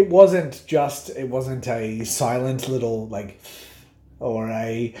it wasn't a silent little like, or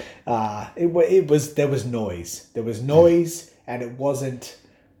a it was there was noise. There was noise, and it wasn't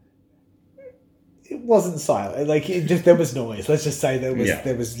silent. Like there was noise. Let's just say there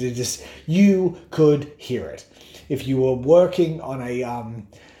was just you could hear it. If you were working on a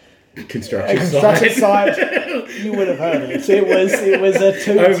construction site, you would have heard it. It was a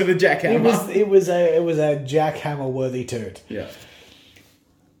toot over the jackhammer. It was a jackhammer worthy toot. Yeah.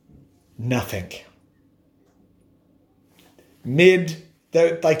 Nothing.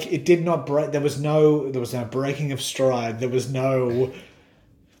 It did not break. There was no breaking of stride. There was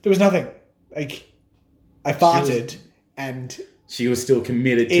nothing. Like, I farted and she was still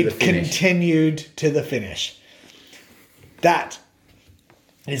committed to the finish. It continued to the finish. That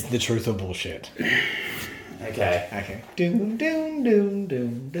is the truth or bullshit. Okay. Doom doom doom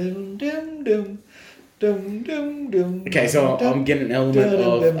doom doom doom doom doom doom doom. Okay, so I'm getting an element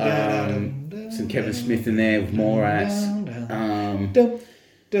of some Kevin Smith in there with Morass.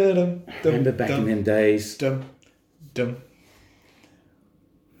 Remember back in them days. I'm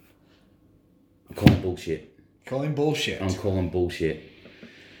calling bullshit. I'm calling bullshit.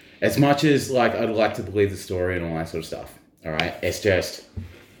 As much as like I'd like to believe the story and all that sort of stuff. All right, it's just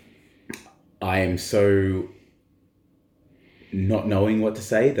I am so not knowing what to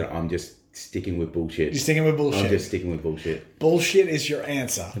say that I'm just sticking with bullshit. You're sticking with bullshit. I'm just sticking with bullshit. Bullshit is your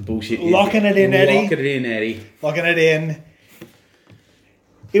answer. Bullshit. Locking it in, Eddie. Locking it in, Eddie. Locking it in.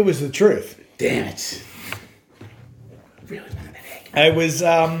 It was the truth. Damn it. I really wanted that egg.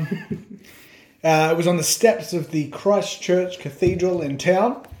 It was on the steps of the Christchurch Cathedral in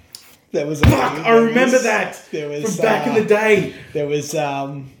town. There was I remember that. There was from back in the day. There was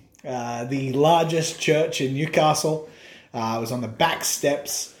the largest church in Newcastle. It was on the back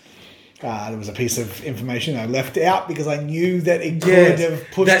steps. There was a piece of information I left out because I knew that it could have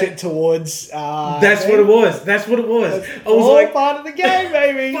pushed it towards. That's what it was. That's what it was. I was all like, part of the game,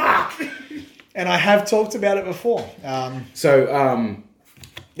 baby. Fuck. And I have talked about it before. I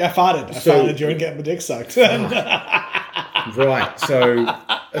farted. I farted during getting my dick sucked. Right. So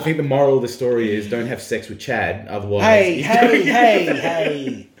I think the moral of the story is don't have sex with Chad. Otherwise,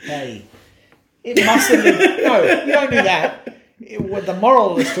 hey. It must have been. No, you don't do that. What the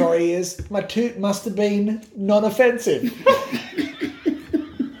moral of the story is, my toot must have been non-offensive.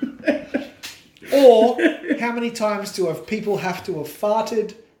 Or how many times do people have to have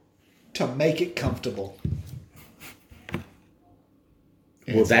farted to make it comfortable?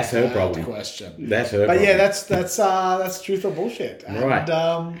 Well, that's her problem. Question. That's her. But problem. yeah, that's truth or bullshit. And, right.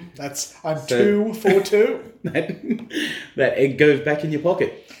 I'm 2 for 2. That egg goes back in your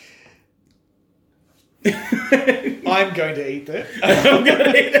pocket. I'm going to eat it. I'm going to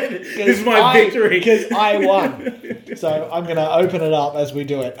eat it. This is my victory because I won. So I'm going to open it up as we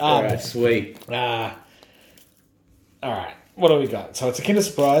do it. All right, sweet. All right. What do we got? So it's a Kinder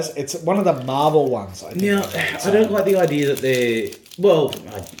Surprise. It's one of the Marvel ones. I think. Now, I don't like the idea that they're... Well...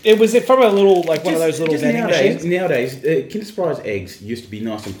 It was from a little, like one of those little vending machines. Nowadays, Kinder Surprise eggs used to be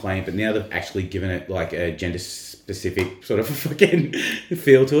nice and plain, but now they've actually given it like a gender-specific sort of a fucking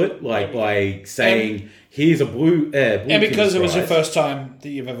feel to it. Like by saying, here's a blue and because it was your first time that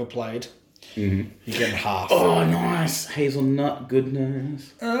you've ever played, you get half. Oh, nice. Hazelnut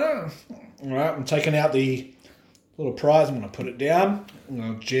goodness. All right, I'm taking out the little prize. I'm going to put it down. I'm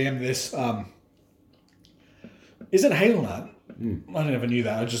going to jam this. Is it hazelnut? I never knew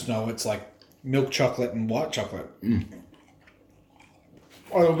that. I just know it's like milk chocolate and white chocolate.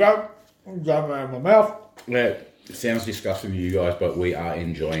 I'll go. Grab it out of my mouth. Yeah, it sounds disgusting to you guys, but we are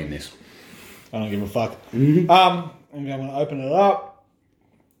enjoying this. I don't give a fuck. I'm going to open it up.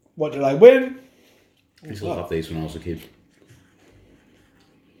 What did I win? I used to love these when I was a kid.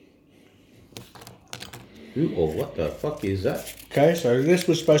 Ooh, oh, what the fuck is that? Okay, so this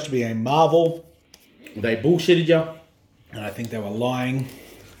was supposed to be a Marvel. They bullshitted you. And I think they were lying.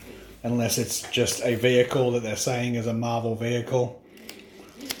 Unless it's just a vehicle that they're saying is a Marvel vehicle.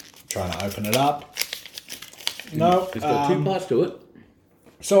 Trying to open it up. No. It's got 2 parts to it.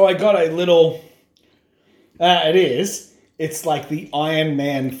 So I got a little... it is. It's like the Iron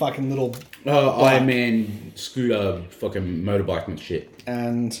Man fucking little... Iron Man scooter fucking motorbike and shit.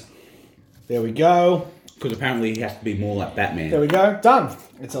 And there we go. Because apparently he has to be more like Batman. There we go. Done.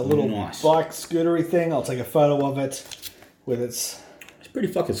 It's a little nice bike scootery thing. I'll take a photo of it with its... It's pretty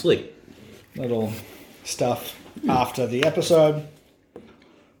fucking slick. Little stuff after the episode.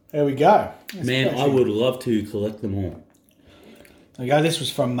 There we go. Man, I would love to collect them all. There we go. This was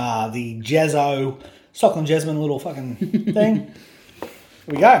from the Jezzo Stockland Jessamine little fucking thing. Here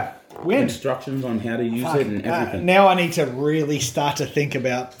we go. Win. instructions on how to use it and everything. Now I need to really start to think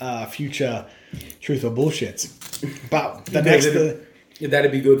about future truth or bullshits. But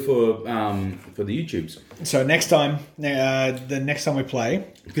That'd be good for the YouTubes. so next time, the next time we play,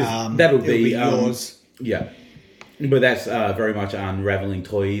 That'll it'll be yours. Yeah, but that's very much unraveling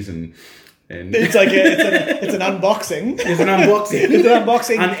toys and It's like it's an unboxing. It's an unboxing. It's an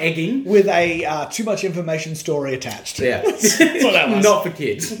unboxing. Unegging. With a too much information story attached. Yeah. That's what that was. Not for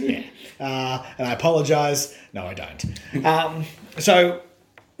kids. Yeah. And I apologise. No, I don't. So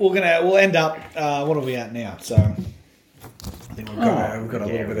we'll end up. What are we at now? So I think we've got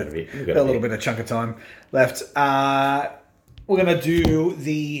a little bit of chunk of time left. We're gonna do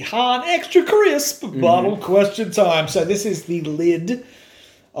the Han Extra Crisp bottle question time. So this is the lid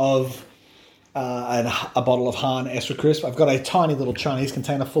of a bottle of Han Extra Crisp. I've got a tiny little Chinese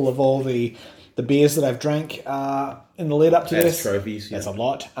container full of all the beers that I've drank in the lead up to this. Trophies. Yeah. That's a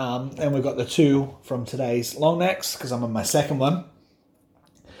lot. And we've got the 2 from today's long necks because I'm on my second one.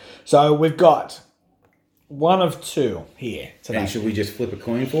 So we've got 1 of 2 here today. And should we just flip a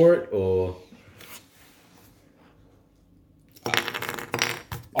coin for it, or?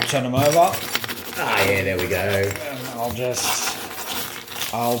 I'll turn them over. Ah, yeah, there we go. And I'll do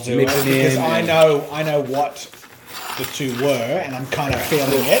Mix it them because in I know what the 2 were, and I'm kind of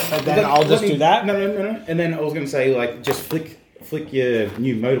feeling it. But then I'll just do that. No. And then I was going to say, like, just flick your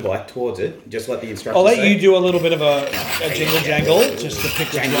new motorbike towards it. Just let the instructions. I'll let say. you do a little bit of a jingle jangle just to pick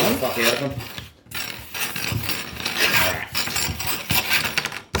which Jangle the one. fuck out of them.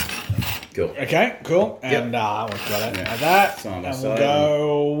 Cool. Okay, cool. And we've got it like that. Side by And we'll side.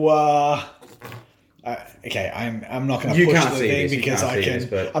 go. Okay, I'm not going to You push can't the see thing this, you because can't I see can. this,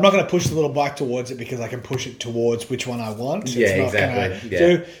 but- I'm not going to push the little bike towards it because I can push it towards which one I want. Yeah, It's not exactly. Gonna Yeah.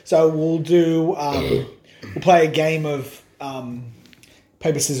 do. So we'll do. We'll play a game of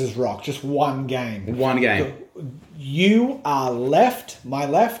paper scissors rock. Just one game. One game. You are left. My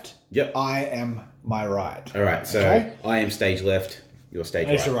left. Yep. I am my right. All right. So Okay. I am stage left. You're stage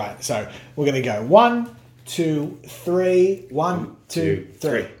That's right. right. So we're going to go 1, 2, 3. 1, 2,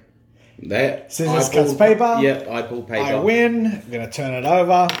 3. There. Scissors I cuts pulled- paper. Yep, I pull paper. I win. I'm going to turn it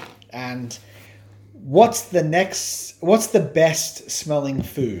over. And what's the best smelling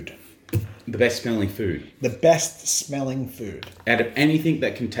food? The best smelling food. The best smelling food. Out of anything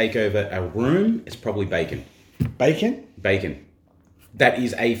that can take over a room, it's probably bacon. Bacon? Bacon. That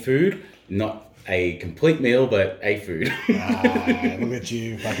is a food, not a complete meal, but a food. Look at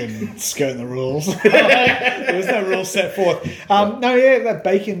you fucking skirting the rules. There's no rules set forth. No, yeah, that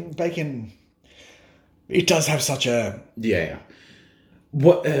bacon, it does have such a... Yeah.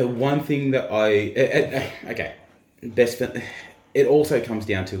 What one thing that okay, best. It also comes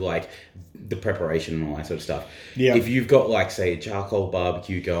down to like the preparation and all that sort of stuff. Yeah. If you've got like say a charcoal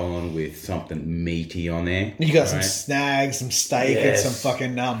barbecue going with something meaty on there, You got some right? snags, some steak, Yes. and some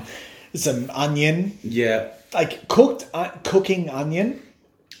fucking some onion, Yeah. like cooking onion.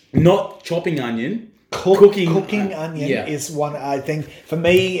 Not chopping onion. Cooking Cooking, onion yeah. is one. I think for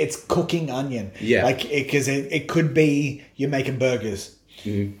me, it's cooking onion. Yeah. like because it could be you're making burgers,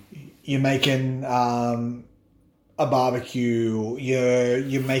 you're making a barbecue,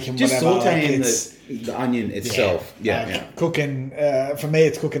 you're making Just whatever. Like sauteing it's the onion itself. Yeah. like Yeah. cooking. For me,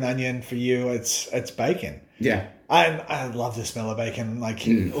 it's cooking onion. For you, it's bacon. Yeah. I love the smell of bacon. Like,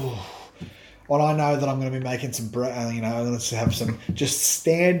 when I know that I'm going to be making some bread, I'm going to have some just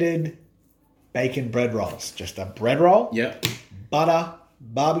standard bacon bread rolls. Just a bread roll, Yeah. butter,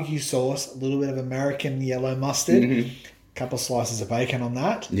 barbecue sauce, a little bit of American yellow mustard, a couple of slices of bacon on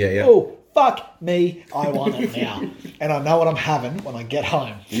that. Yeah, yeah. Oh, fuck me. I want it now. And I know what I'm having when I get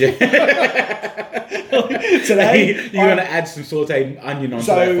home. Yeah. Today, You're gonna add some sauteed onion onto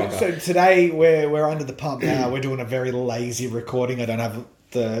that fucker. So today we're under the pump now. We're doing a very lazy recording. I don't have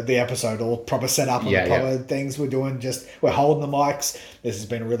the episode all proper set up on Yeah, the proper things. We're we're holding the mics. This has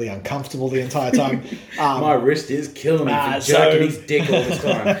been really uncomfortable the entire time. My wrist is killing me for so- jerking his dick all this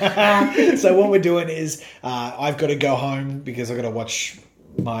time. So what we're doing is I've got to go home because I've got to watch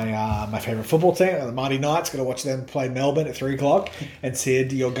my favourite football team, the Mighty Knights. Got to watch them play Melbourne at 3:00. And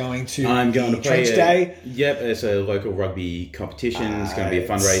Sid, you're going to I'm going to play Trench Day. Yep, it's a local rugby competition. It's going to be a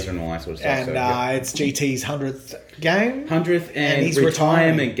fundraiser and all that sort of stuff. And so, yeah. it's GT's 100th game. 100th and he's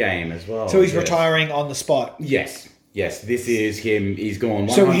retirement game as well. So he's yes. retiring on the spot. Yes, this is him. He's gone.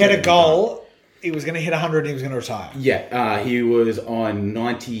 So he had 100 a goal. He was going to hit 100 and he was going to retire. Yeah, he was on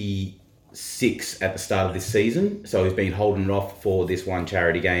 96 at the start of this season. So he's been holding it off for this one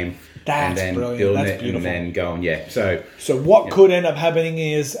charity game. That's and then brilliant. building That's it beautiful. and then going, yeah. So what could end up happening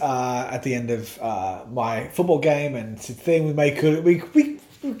is at the end of my football game and thing we could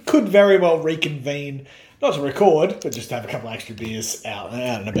could very well reconvene, not to record, but just to have a couple extra beers out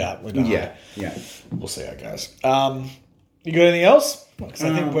and about. We don't know. Yeah. We'll see how it goes. You got anything else? Because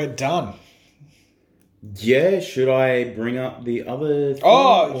I think we're done. Yeah, should I bring up the other thing,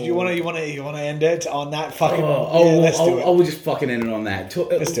 Oh, or- you want to end it on that fucking? let's do it. I will just fucking end it on that.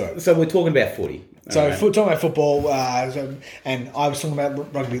 Let's do it. So we're talking about footy. So Alright. talking about football, and I was talking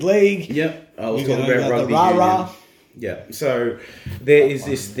about rugby league. Yep, I was You talking got about the rugby rah-rah. union. Yeah, so there is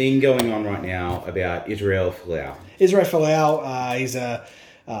this thing going on right now about Israel Folau. Israel Folau, he's a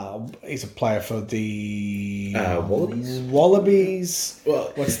player for the Wallabies? Wallabies.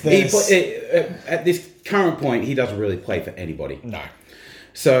 Well, What's this? At this current point, he doesn't really play for anybody. No.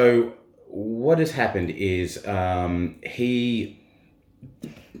 So what has happened is he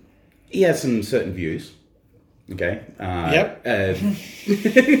has some certain views. Okay. Yep.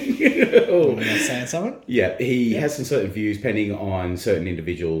 Oh. Am I saying something? Yeah, he has some certain views depending on certain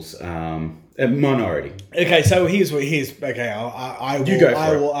individuals, a minority. Okay, so here's okay. I will. You go for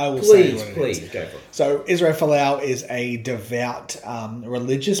I it. will. I will say Please, what it please is. go for it. So Israel Folau is a devout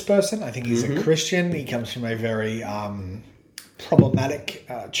religious person. I think he's a Christian. He comes from a very problematic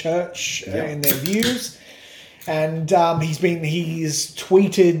church in their views. And he's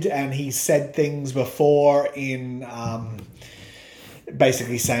tweeted and he's said things before in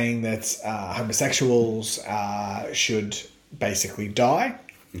basically saying that homosexuals should basically die.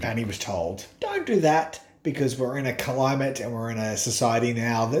 And he was told, don't do that because we're in a climate and we're in a society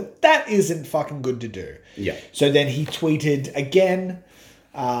now that isn't fucking good to do. Yeah. So then he tweeted again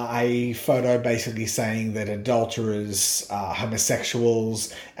a photo basically saying that adulterers,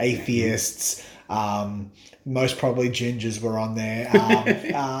 homosexuals, atheists, most probably gingers were on there,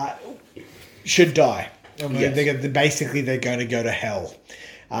 should die. I mean, Yes. they're going to go to hell.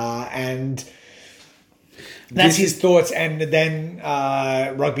 And that's his thoughts. And then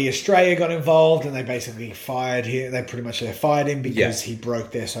Rugby Australia got involved and they basically fired him. They fired him because he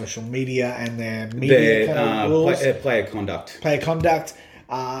broke their social media and their media kind of rules. Player conduct. Player conduct.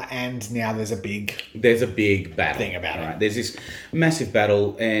 And now there's a big battle thing about it. Right? There's this massive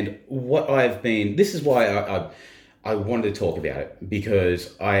battle, and this is why I wanted to talk about it,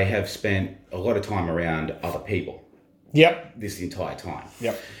 because I have spent a lot of time around other people. Yep. This entire time.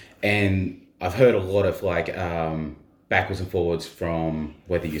 Yep. And I've heard a lot of backwards and forwards from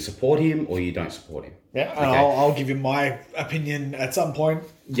whether you support him or you don't support him. Yeah. Okay. And I'll give you my opinion at some point.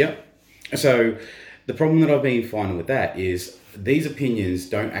 Yep. So the problem that I've been finding with that is these opinions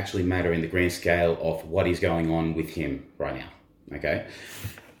don't actually matter in the grand scale of what is going on with him right now. Okay.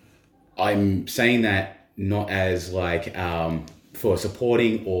 I'm saying that not as for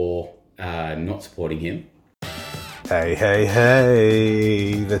supporting or not supporting him.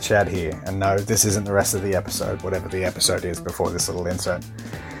 Hey, the Chad here. And no, this isn't the rest of the episode, whatever the episode is before this little insert.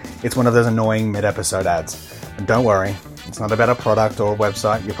 It's one of those annoying mid-episode ads. And don't worry, it's not about a product or a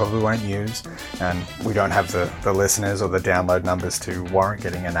website you probably won't use, and we don't have the listeners or the download numbers to warrant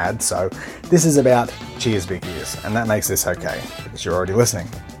getting an ad, so this is about Cheers Big Ears, and that makes this okay, because you're already listening.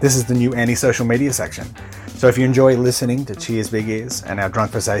 This is the new anti-social media section. So if you enjoy listening to Cheers Big Ears and our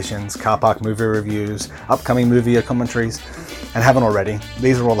drunk conversations, car park movie reviews, upcoming movie commentaries, and haven't already,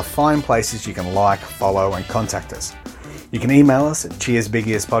 these are all the fine places you can like, follow, and contact us. You can email us at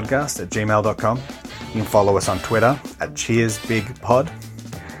cheersbigearspodcast@gmail.com. You can follow us on Twitter at cheersbigpod.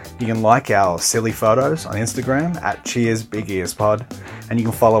 You can like our silly photos on Instagram at cheersbigearspod. And you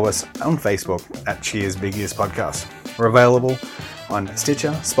can follow us on Facebook at Cheers Big Ears Podcast. We're available on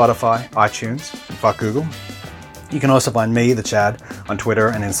Stitcher, Spotify, iTunes, and fuck Google. You can also find me, the Chad, on Twitter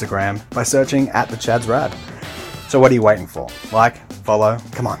and Instagram by searching at the Chad's Rad. So what are you waiting for? Like, follow,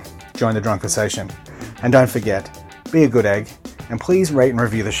 come on, join the drunk conversation. And don't forget, be a good egg, and please rate and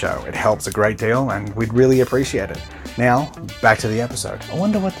review the show. It helps a great deal, and we'd really appreciate it. Now, back to the episode. I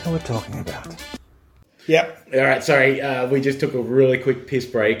wonder what they were talking about. Yep. All right, sorry. We just took a really quick piss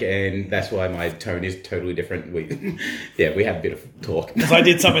break, and that's why my tone is totally different. We had a bit of talk. Because I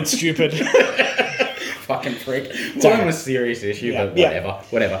did something stupid. Fucking prick. It's on a serious issue, but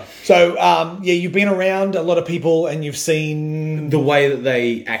whatever. So, you've been around a lot of people and you've seen... The way that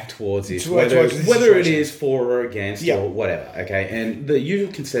they act towards this, Towards whether this it situation. is for or against or whatever, okay? And the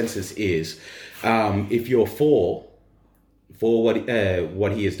usual consensus is if you're for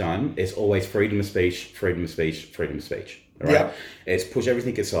what he has done, it's always freedom of speech, freedom of speech, freedom of speech. All right? Yep. It's push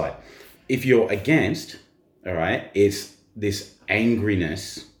everything aside. If you're against, all right, it's this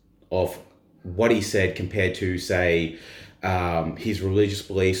angriness of what he said compared to, say, his religious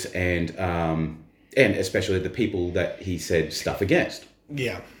beliefs and especially the people that he said stuff against.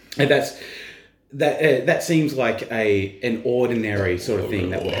 Yeah. And that's that seems like an ordinary sort of thing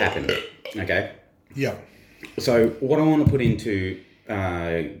that would happen. Okay. Yeah. So what I want to put into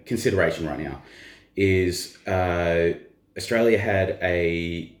consideration right now is Australia had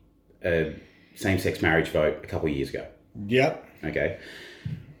a same-sex marriage vote a couple of years ago. Yep. Okay.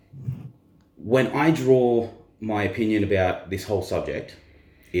 When I draw my opinion about this whole subject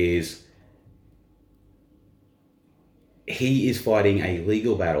is he is fighting a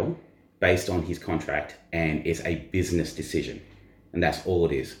legal battle based on his contract, and it's a business decision, and that's all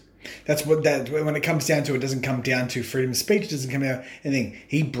it is. That's what that when it comes down to it, doesn't come down to freedom of speech. It doesn't come out anything.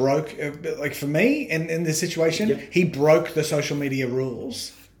 He broke, like for me in this situation, Yep. he broke the social media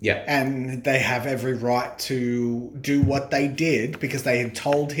rules. Yeah. And they have every right to do what they did because they had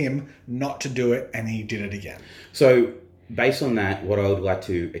told him not to do it, and he did it again. So based on that, what I would like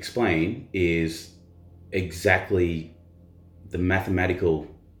to explain is exactly the mathematical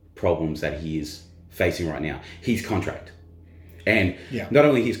problems that he is facing right now. His contract. And Yeah. not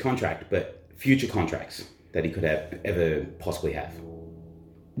only his contract, but future contracts that he could ever possibly have.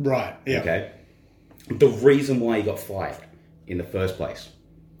 Right. Yeah. Okay? The reason why he got fired in the first place,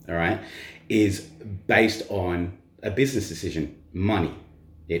 all right, is based on a business decision, money.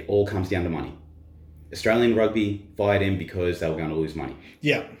 It all comes down to money. Australian Rugby fired him because they were going to lose money.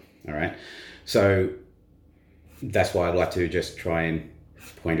 Yeah. All right. So that's why I'd like to just try and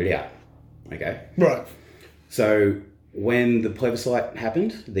point it out. Okay. Right. So when the plebiscite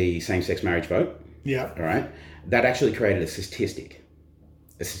happened, the same-sex marriage vote, Yeah. all right, that actually created a statistic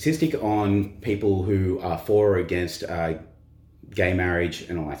on people who are for or against gay marriage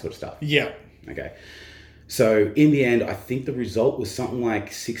and all that sort of stuff. Yeah. Okay. So in the end, I think the result was something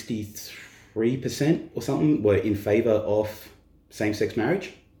like 63% or something were in favor of same-sex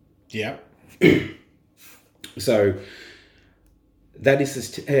marriage. Yeah. So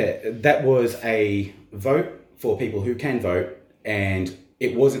that was a vote for people who can vote, and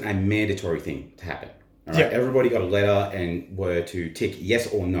it wasn't a mandatory thing to happen. All right? Yeah. Everybody got a letter and were to tick yes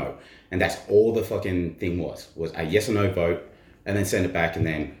or no, and that's all the fucking thing was a yes or no vote, and then send it back, and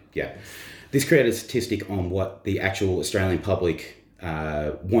then yeah. This created a statistic on what the actual Australian public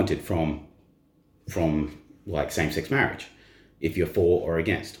wanted from like same-sex marriage, if you're for or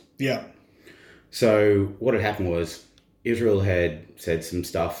against. Yeah. So what had happened was Israel had said some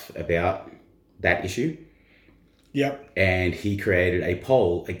stuff about that issue, Yep. and he created a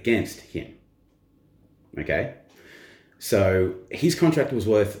poll against him. Okay, so his contract was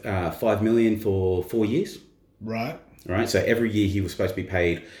worth $5 million for 4 years. Right. All right, so every year he was supposed to be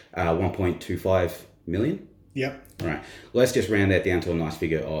paid $1.25 million. Yep. All right, let's just round that down to a nice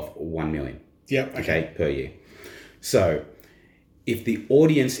figure of $1 million. Yep. Okay, per year. So if the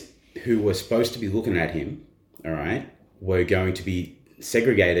audience who were supposed to be looking at him, all right, were going to be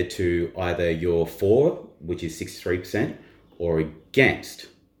segregated to either you're for, which is 63%, or against,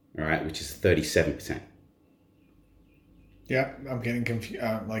 all right, which is 37%. Yeah, I'm getting confused.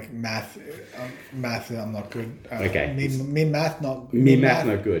 Like math, I'm not good. Okay. Me math not. Me math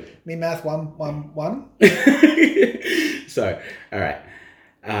no good. Me math one. So, all right.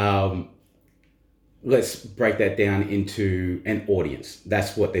 Let's break that down into an audience.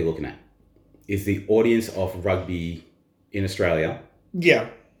 That's what they're looking at. Is the audience of rugby in Australia Yeah.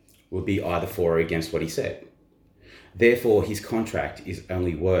 will be either for or against what he said. Therefore, his contract is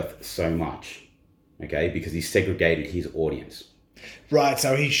only worth so much, okay? Because he segregated his audience. Right.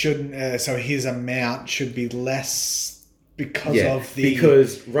 So he shouldn't. So his amount should be less because of the.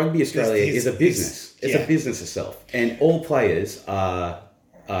 Because Rugby Australia his- is a business. It's yeah. a business itself, and all players are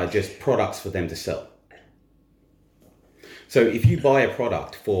just products for them to sell. So if you buy a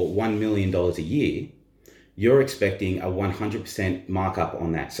product for $1 million a year, you're expecting a 100% markup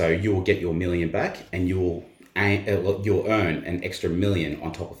on that. So you will get your million back, and you'll earn an extra million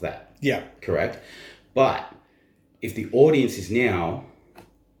on top of that. Yeah. Correct? But if the audience is now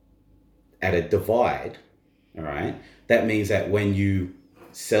at a divide, all right, that means that when you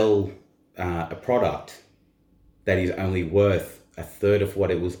sell a product that is only worth a third of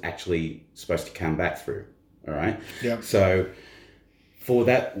what it was actually supposed to come back through, all right? Yeah. So for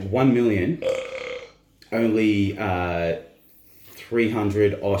that 1 million, only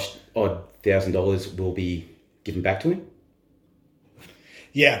 $300,000 will be given back to him.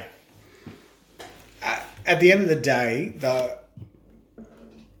 Yeah. At the end of the day, the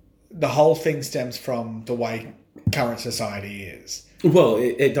whole thing stems from the way current society is. Well,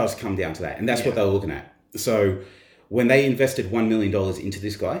 it does come down to that, and that's what they were looking at. So when they invested $1 million into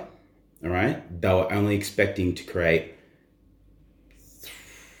this guy, all right, they were only expecting to create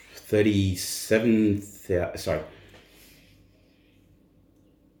 37,000. Sorry.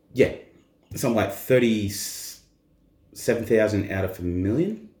 Yeah. something like 37,000 out of a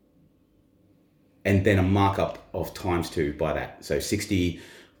million, and then a markup of times 2 by that. So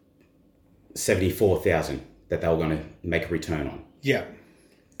 74,000 that they were going to make a return on. Yeah.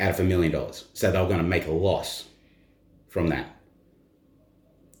 Out of $1 million. So they were going to make a loss from that.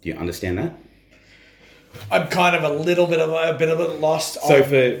 Do you understand that? I'm kind of a bit of it lost. So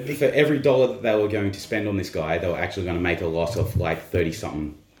for every dollar that they were going to spend on this guy, they were actually going to make a loss of like 30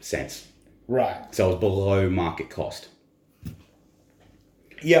 something cents. Right. So it was below market cost.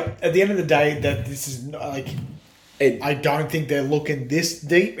 Yep. At the end of the day, that this is like, I don't think they're looking this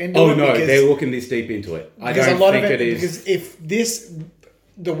deep into it. Oh no, they're looking this deep into it. I don't think it is. Because if this,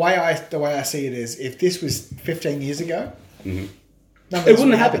 the way I see it is, if this was 15 years ago, it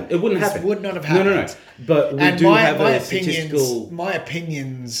wouldn't happen. It wouldn't happen. This would not have happened. No. But we do have my a opinions, statistical. my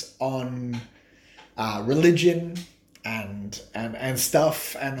opinions on religion and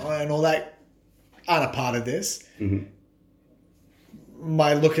stuff and all that aren't a part of this. Mm-hmm.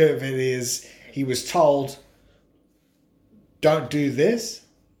 My look at it is, he was told, don't do this.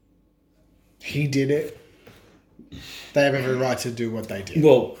 He did it. They have every right to do what they did.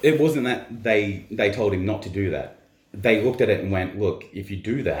 Well, it wasn't that they told him not to do that. They looked at it and went, "Look, if you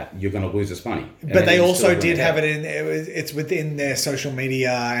do that, you're going to lose this money." But they also did have it in. It's within their social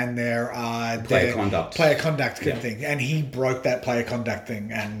media and their player conduct kind of thing. And he broke that player conduct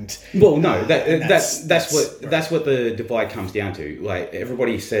thing. And well, no, that's what the divide comes down to. Like,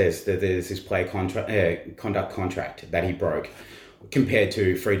 everybody says that there's this player conduct contract that he broke, compared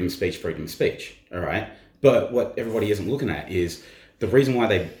to freedom of speech. All right, but what everybody isn't looking at is the reason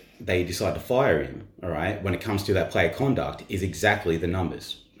why they decide to fire him, all right, when it comes to that player conduct, is exactly the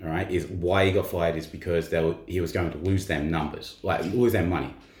numbers, all right? Is why he got fired is because he was going to lose them numbers, like lose them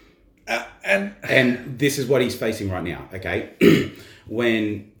money. And this is what he's facing right now, okay?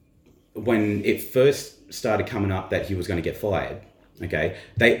 When it first started coming up that he was going to get fired, okay,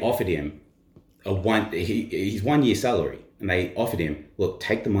 they offered him his 1 year salary, and they offered him, look,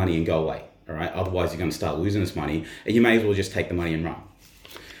 take the money and go away, all right? Otherwise, you're going to start losing this money, and you may as well just take the money and run.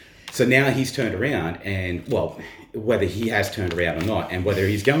 So now he's turned around, and well, whether he has turned around or not, and whether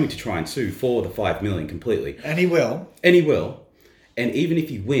he's going to try and sue for the $5 million completely, and he will, and even if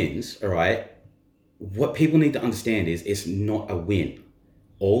he wins, all right, what people need to understand is it's not a win.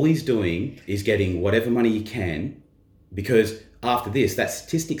 All he's doing is getting whatever money he can, because after this, that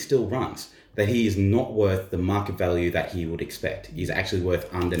statistic still runs that he is not worth the market value that he would expect. He's actually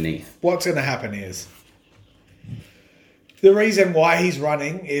worth underneath. What's going to happen is, the reason why he's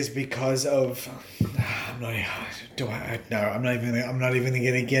running is because of. I'm not even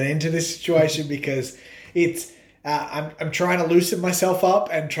going to get into this situation because it's. I'm trying to loosen myself up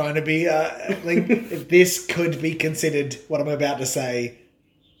and trying to be like, this could be considered, what I'm about to say,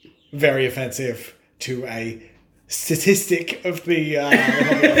 very offensive to a statistic of the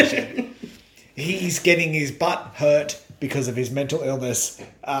population. He's getting his butt hurt because of his mental illness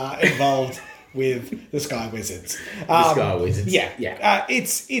involved with the Sky Wizards. Sky Wizards. Yeah.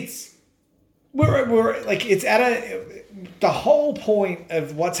 We're like, it's at the whole point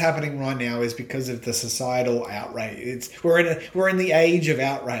of what's happening right now is because of the societal outrage. We're in the age of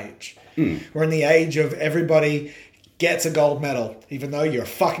outrage. We're in the age of everybody gets a gold medal, even though you're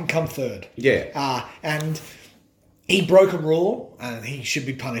fucking come third. Yeah. And he broke a rule, and he should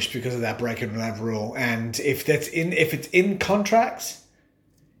be punished because of that breaking of that rule. And if it's in contracts.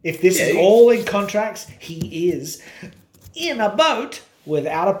 If this is all in contracts, he is in a boat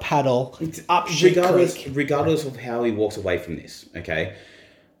without a paddle up shit creek. Regardless of how he walks away from this, okay?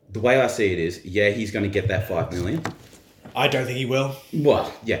 The way I see it is, he's going to get that $5 million. I don't think he will.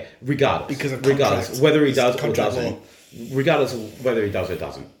 Well, yeah, regardless. Because of regardless, whether he does or doesn't. Regardless of whether he does or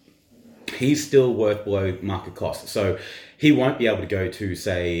doesn't. He's still worth below market cost. So he won't be able to go to,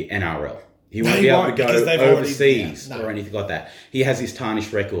 say, NRL. He won't be able to go overseas or anything like that. He has his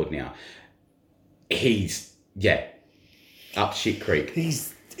tarnished record now. He's up shit creek.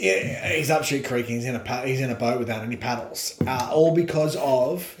 He's up shit creek. He's in a boat without any paddles. All because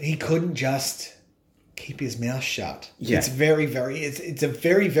of he couldn't just keep his mouth shut. Yeah. It's it's a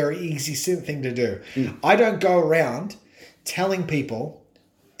very, very easy thing to do. I don't go around telling people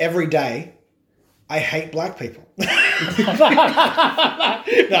every day I hate black people. No.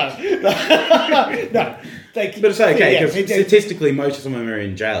 But it's okay, because statistically, most of them are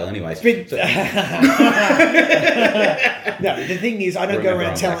in jail anyway. No, the thing is, I don't go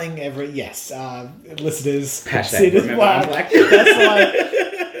around telling listeners. Hashtag remember I'm black. That's why.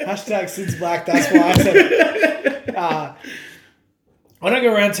 Hashtag Sid's black. That's why I said it. I don't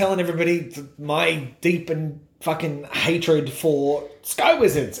go around telling everybody my deep and fucking hatred for Sky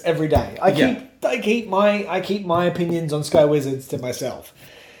Wizards every day. I keep my opinions on Sky Wizards to myself.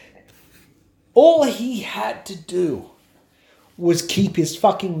 All he had to do was keep his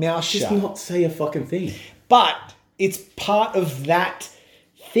fucking mouth shut. Just not say a fucking thing. But it's part of that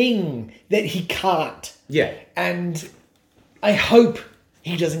thing that he can't. Yeah. And I hope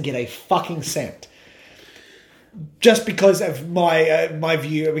he doesn't get a fucking cent. Just because of my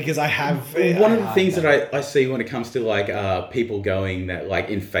view, because I have... One of the things that I see when it comes to like people going that like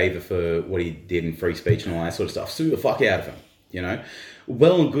in favour for what he did in free speech and all that sort of stuff, sue the fuck out of him, you know?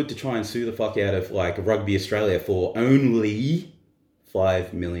 Well and good to try and sue the fuck out of like Rugby Australia for only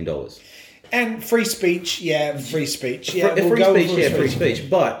 $5 million. And free speech, free speech. Yeah, free speech.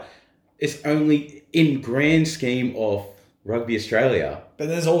 But it's only in grand scheme of Rugby Australia. But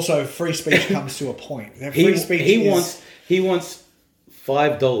there's also free speech comes to a point. Free speech he wants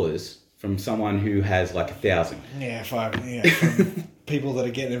 $5 from someone who has like 1,000. Yeah, from people that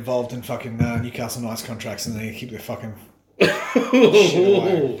are getting involved in fucking Newcastle Knights contracts and they keep their fucking shit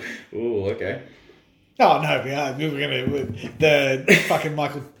away. Oh, okay. Oh no, we were gonna. The fucking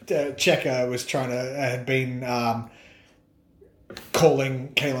Michael Checker was had been calling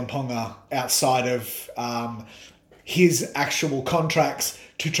Kalen Ponga outside of his actual contracts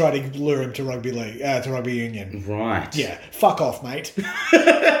to try to lure him to rugby league, to rugby union. Right. Yeah. Fuck off, mate.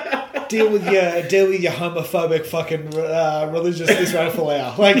 deal with your homophobic fucking religious Israel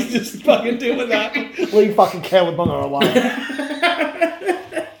Folau. Like, just fucking deal with that. Leave fucking Kalen Ponga alone.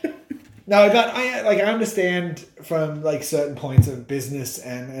 No, but I understand from like certain points of business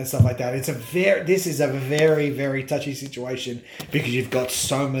and stuff like that. This is a very, very touchy situation because you've got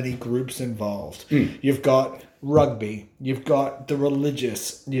so many groups involved. You've got rugby, you've got the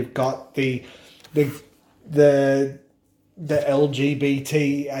religious, you've got the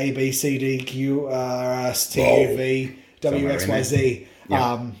LGBT ABCDQ WXYZ.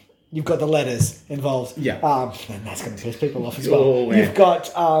 Yeah. You've got the letters involved. Yeah. And that's going to piss people off as well. Oh, you've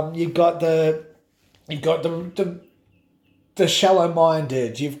got the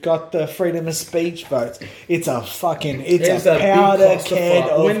shallow-minded. You've got the freedom of speech votes. It's a powder keg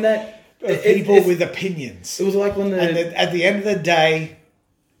of people with opinions. It was like when at the end of the day,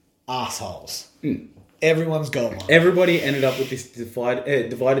 assholes. Everyone's got one. Everybody ended up with this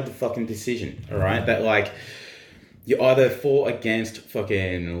divided the fucking decision. All right, that like. You're either for or against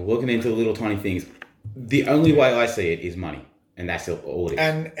fucking looking into little tiny things. The only way I see it is money, and that's all it is.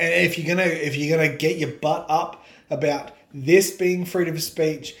 And if you're gonna get your butt up about this being freedom of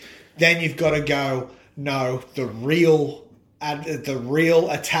speech, then you've got to go. No, the real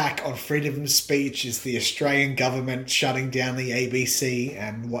attack on freedom of speech is the Australian government shutting down the ABC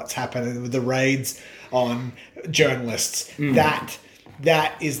and what's happening with the raids on journalists.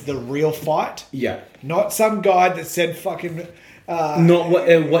 That is the real fight. Yeah. Not some guy that said fucking... not what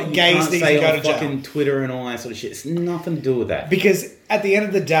you gays can't need say to go on to jail. fucking Twitter and all that sort of shit. It's nothing to do with that. Because at the end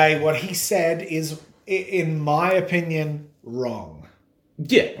of the day, what he said is, in my opinion, wrong.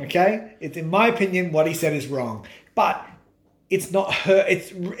 Yeah. Okay? In my opinion, what he said is wrong. But it's not hurt.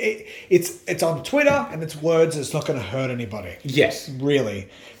 It's on Twitter and it's words. It's not going to hurt anybody. Yes. Really.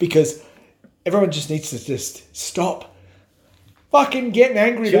 Because everyone just needs to just stop fucking getting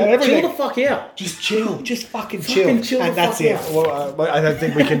angry about everything. Chill the fuck out. Just chill. Just fucking chill. And that's fuck it. out. Well, I don't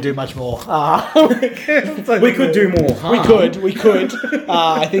think we can do much more. We could do more harm. We could.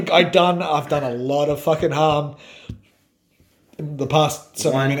 I think I've done a lot of fucking harm in the past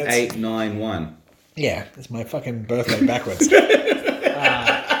 7 minutes. 1891. Yeah, it's my fucking birthday backwards.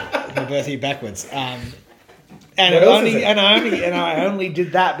 My birthday backwards. And I only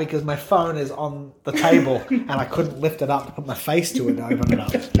did that because my phone is on the table and I couldn't lift it up to put my face to it and open it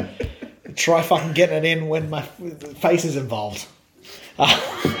up. Try fucking getting it in when my face is involved.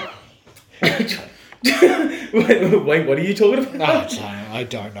 Wait, what are you talking about? I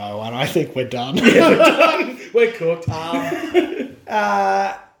don't know, and I think we're done. We're cooked.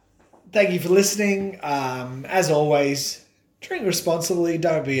 Thank you for listening. As always, drink responsibly.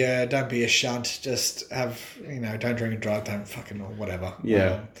 Don't be a shunt. Just don't drink and drive. Don't fucking or whatever.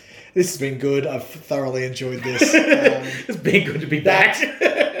 Yeah. This has been good. I've thoroughly enjoyed this. It's been good to be back.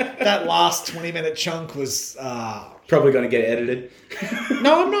 That last 20-minute chunk was probably going to get edited.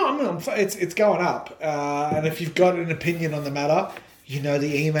 No, I'm not. It's going up. And if you've got an opinion on the matter, you know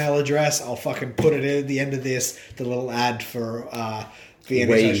the email address. I'll fucking put it in at the end of this. The little ad for the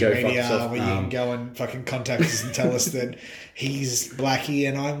end of social media where you can go and fucking contact us and tell us that he's Blackie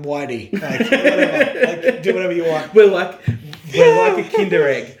and I'm Whitey. Like, whatever. Like, do whatever you want. We're like a Kinder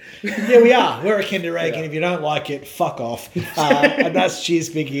Egg. Yeah, we are. We're a Kinder Egg, and if you don't like it, fuck off. And that's Cheers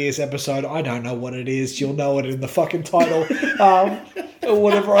Big Ears episode. I don't know what it is. You'll know it in the fucking title. Or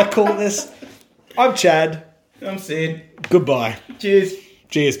whatever I call this. I'm Chad. I'm Sid. Goodbye. Cheers.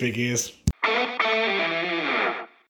 Cheers, Big Ears.